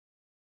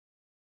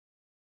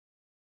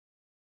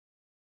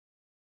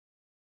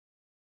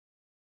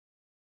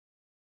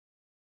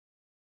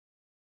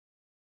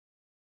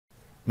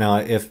 Now,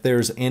 if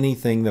there's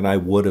anything that I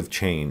would have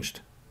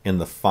changed in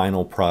the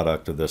final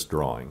product of this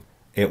drawing,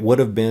 it would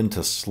have been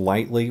to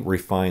slightly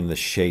refine the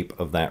shape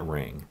of that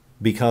ring.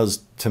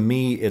 Because to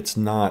me, it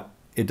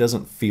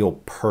doesn't feel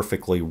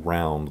perfectly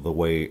round the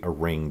way a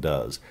ring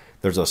does.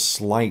 There's a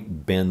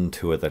slight bend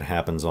to it that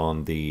happens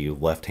on the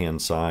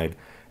left-hand side,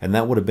 and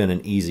that would have been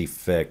an easy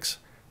fix,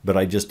 but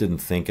I just didn't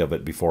think of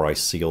it before I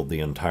sealed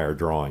the entire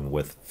drawing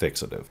with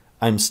fixative.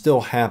 I'm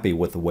still happy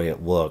with the way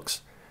it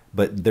looks,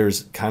 but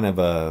there's kind of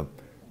a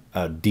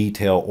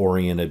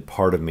detail-oriented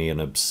part of me, an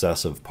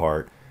obsessive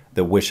part,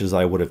 that wishes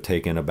I would have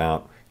taken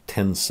about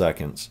 10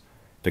 seconds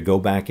to go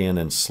back in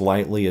and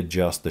slightly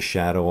adjust the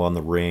shadow on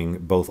the ring,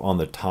 both on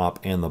the top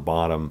and the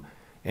bottom,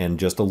 and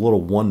just a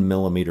little 1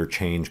 millimeter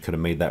change could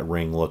have made that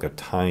ring look a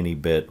tiny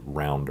bit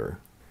rounder.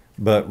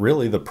 But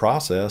really the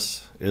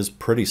process is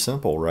pretty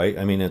simple, right?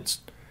 I mean,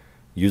 it's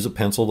use a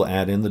pencil to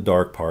add in the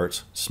dark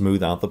parts,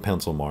 smooth out the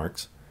pencil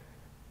marks,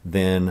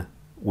 then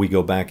we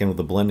go back in with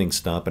the blending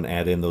stump and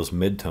add in those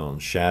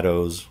midtones,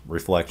 shadows,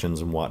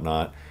 reflections, and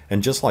whatnot.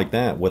 And just like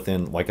that,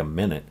 within like a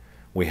minute,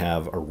 we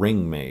have a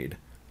ring made,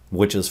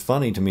 which is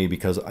funny to me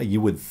because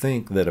you would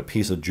think that a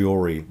piece of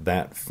jewelry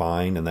that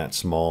fine and that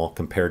small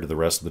compared to the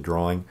rest of the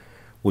drawing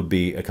would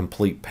be a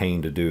complete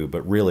pain to do,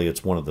 but really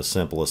it's one of the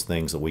simplest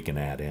things that we can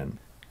add in.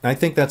 I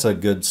think that's a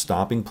good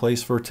stopping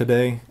place for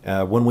today.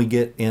 When we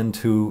get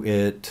into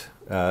it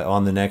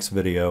on the next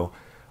video,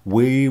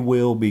 we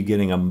will be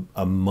getting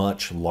a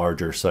much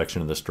larger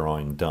section of this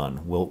drawing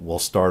done. We'll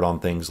start on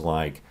things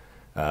like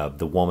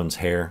the woman's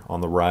hair on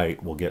the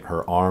right. We'll get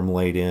her arm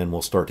laid in.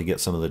 We'll start to get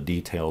some of the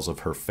details of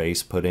her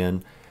face put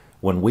in.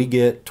 When we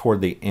get toward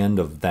the end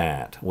of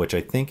that, which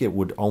I think it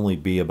would only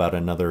be about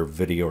another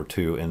video or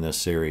two in this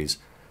series,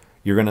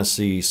 you're going to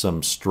see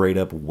some straight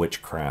up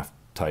witchcraft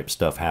type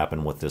stuff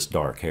happen with this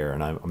dark hair.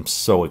 And I'm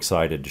so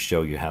excited to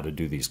show you how to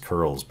do these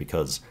curls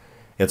because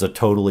it's a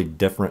totally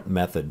different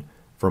method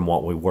from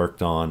what we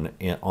worked on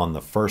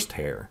the first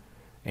hair,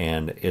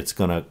 and it's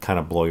going to kind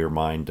of blow your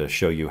mind to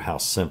show you how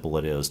simple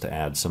it is to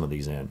add some of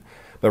these in.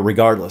 But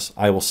regardless,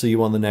 I will see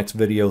you on the next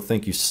video.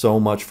 Thank you so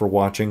much for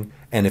watching,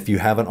 and if you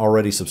haven't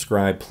already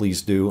subscribed,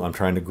 please do. I'm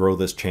trying to grow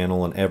this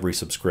channel and every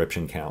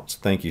subscription counts.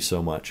 Thank you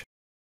so much.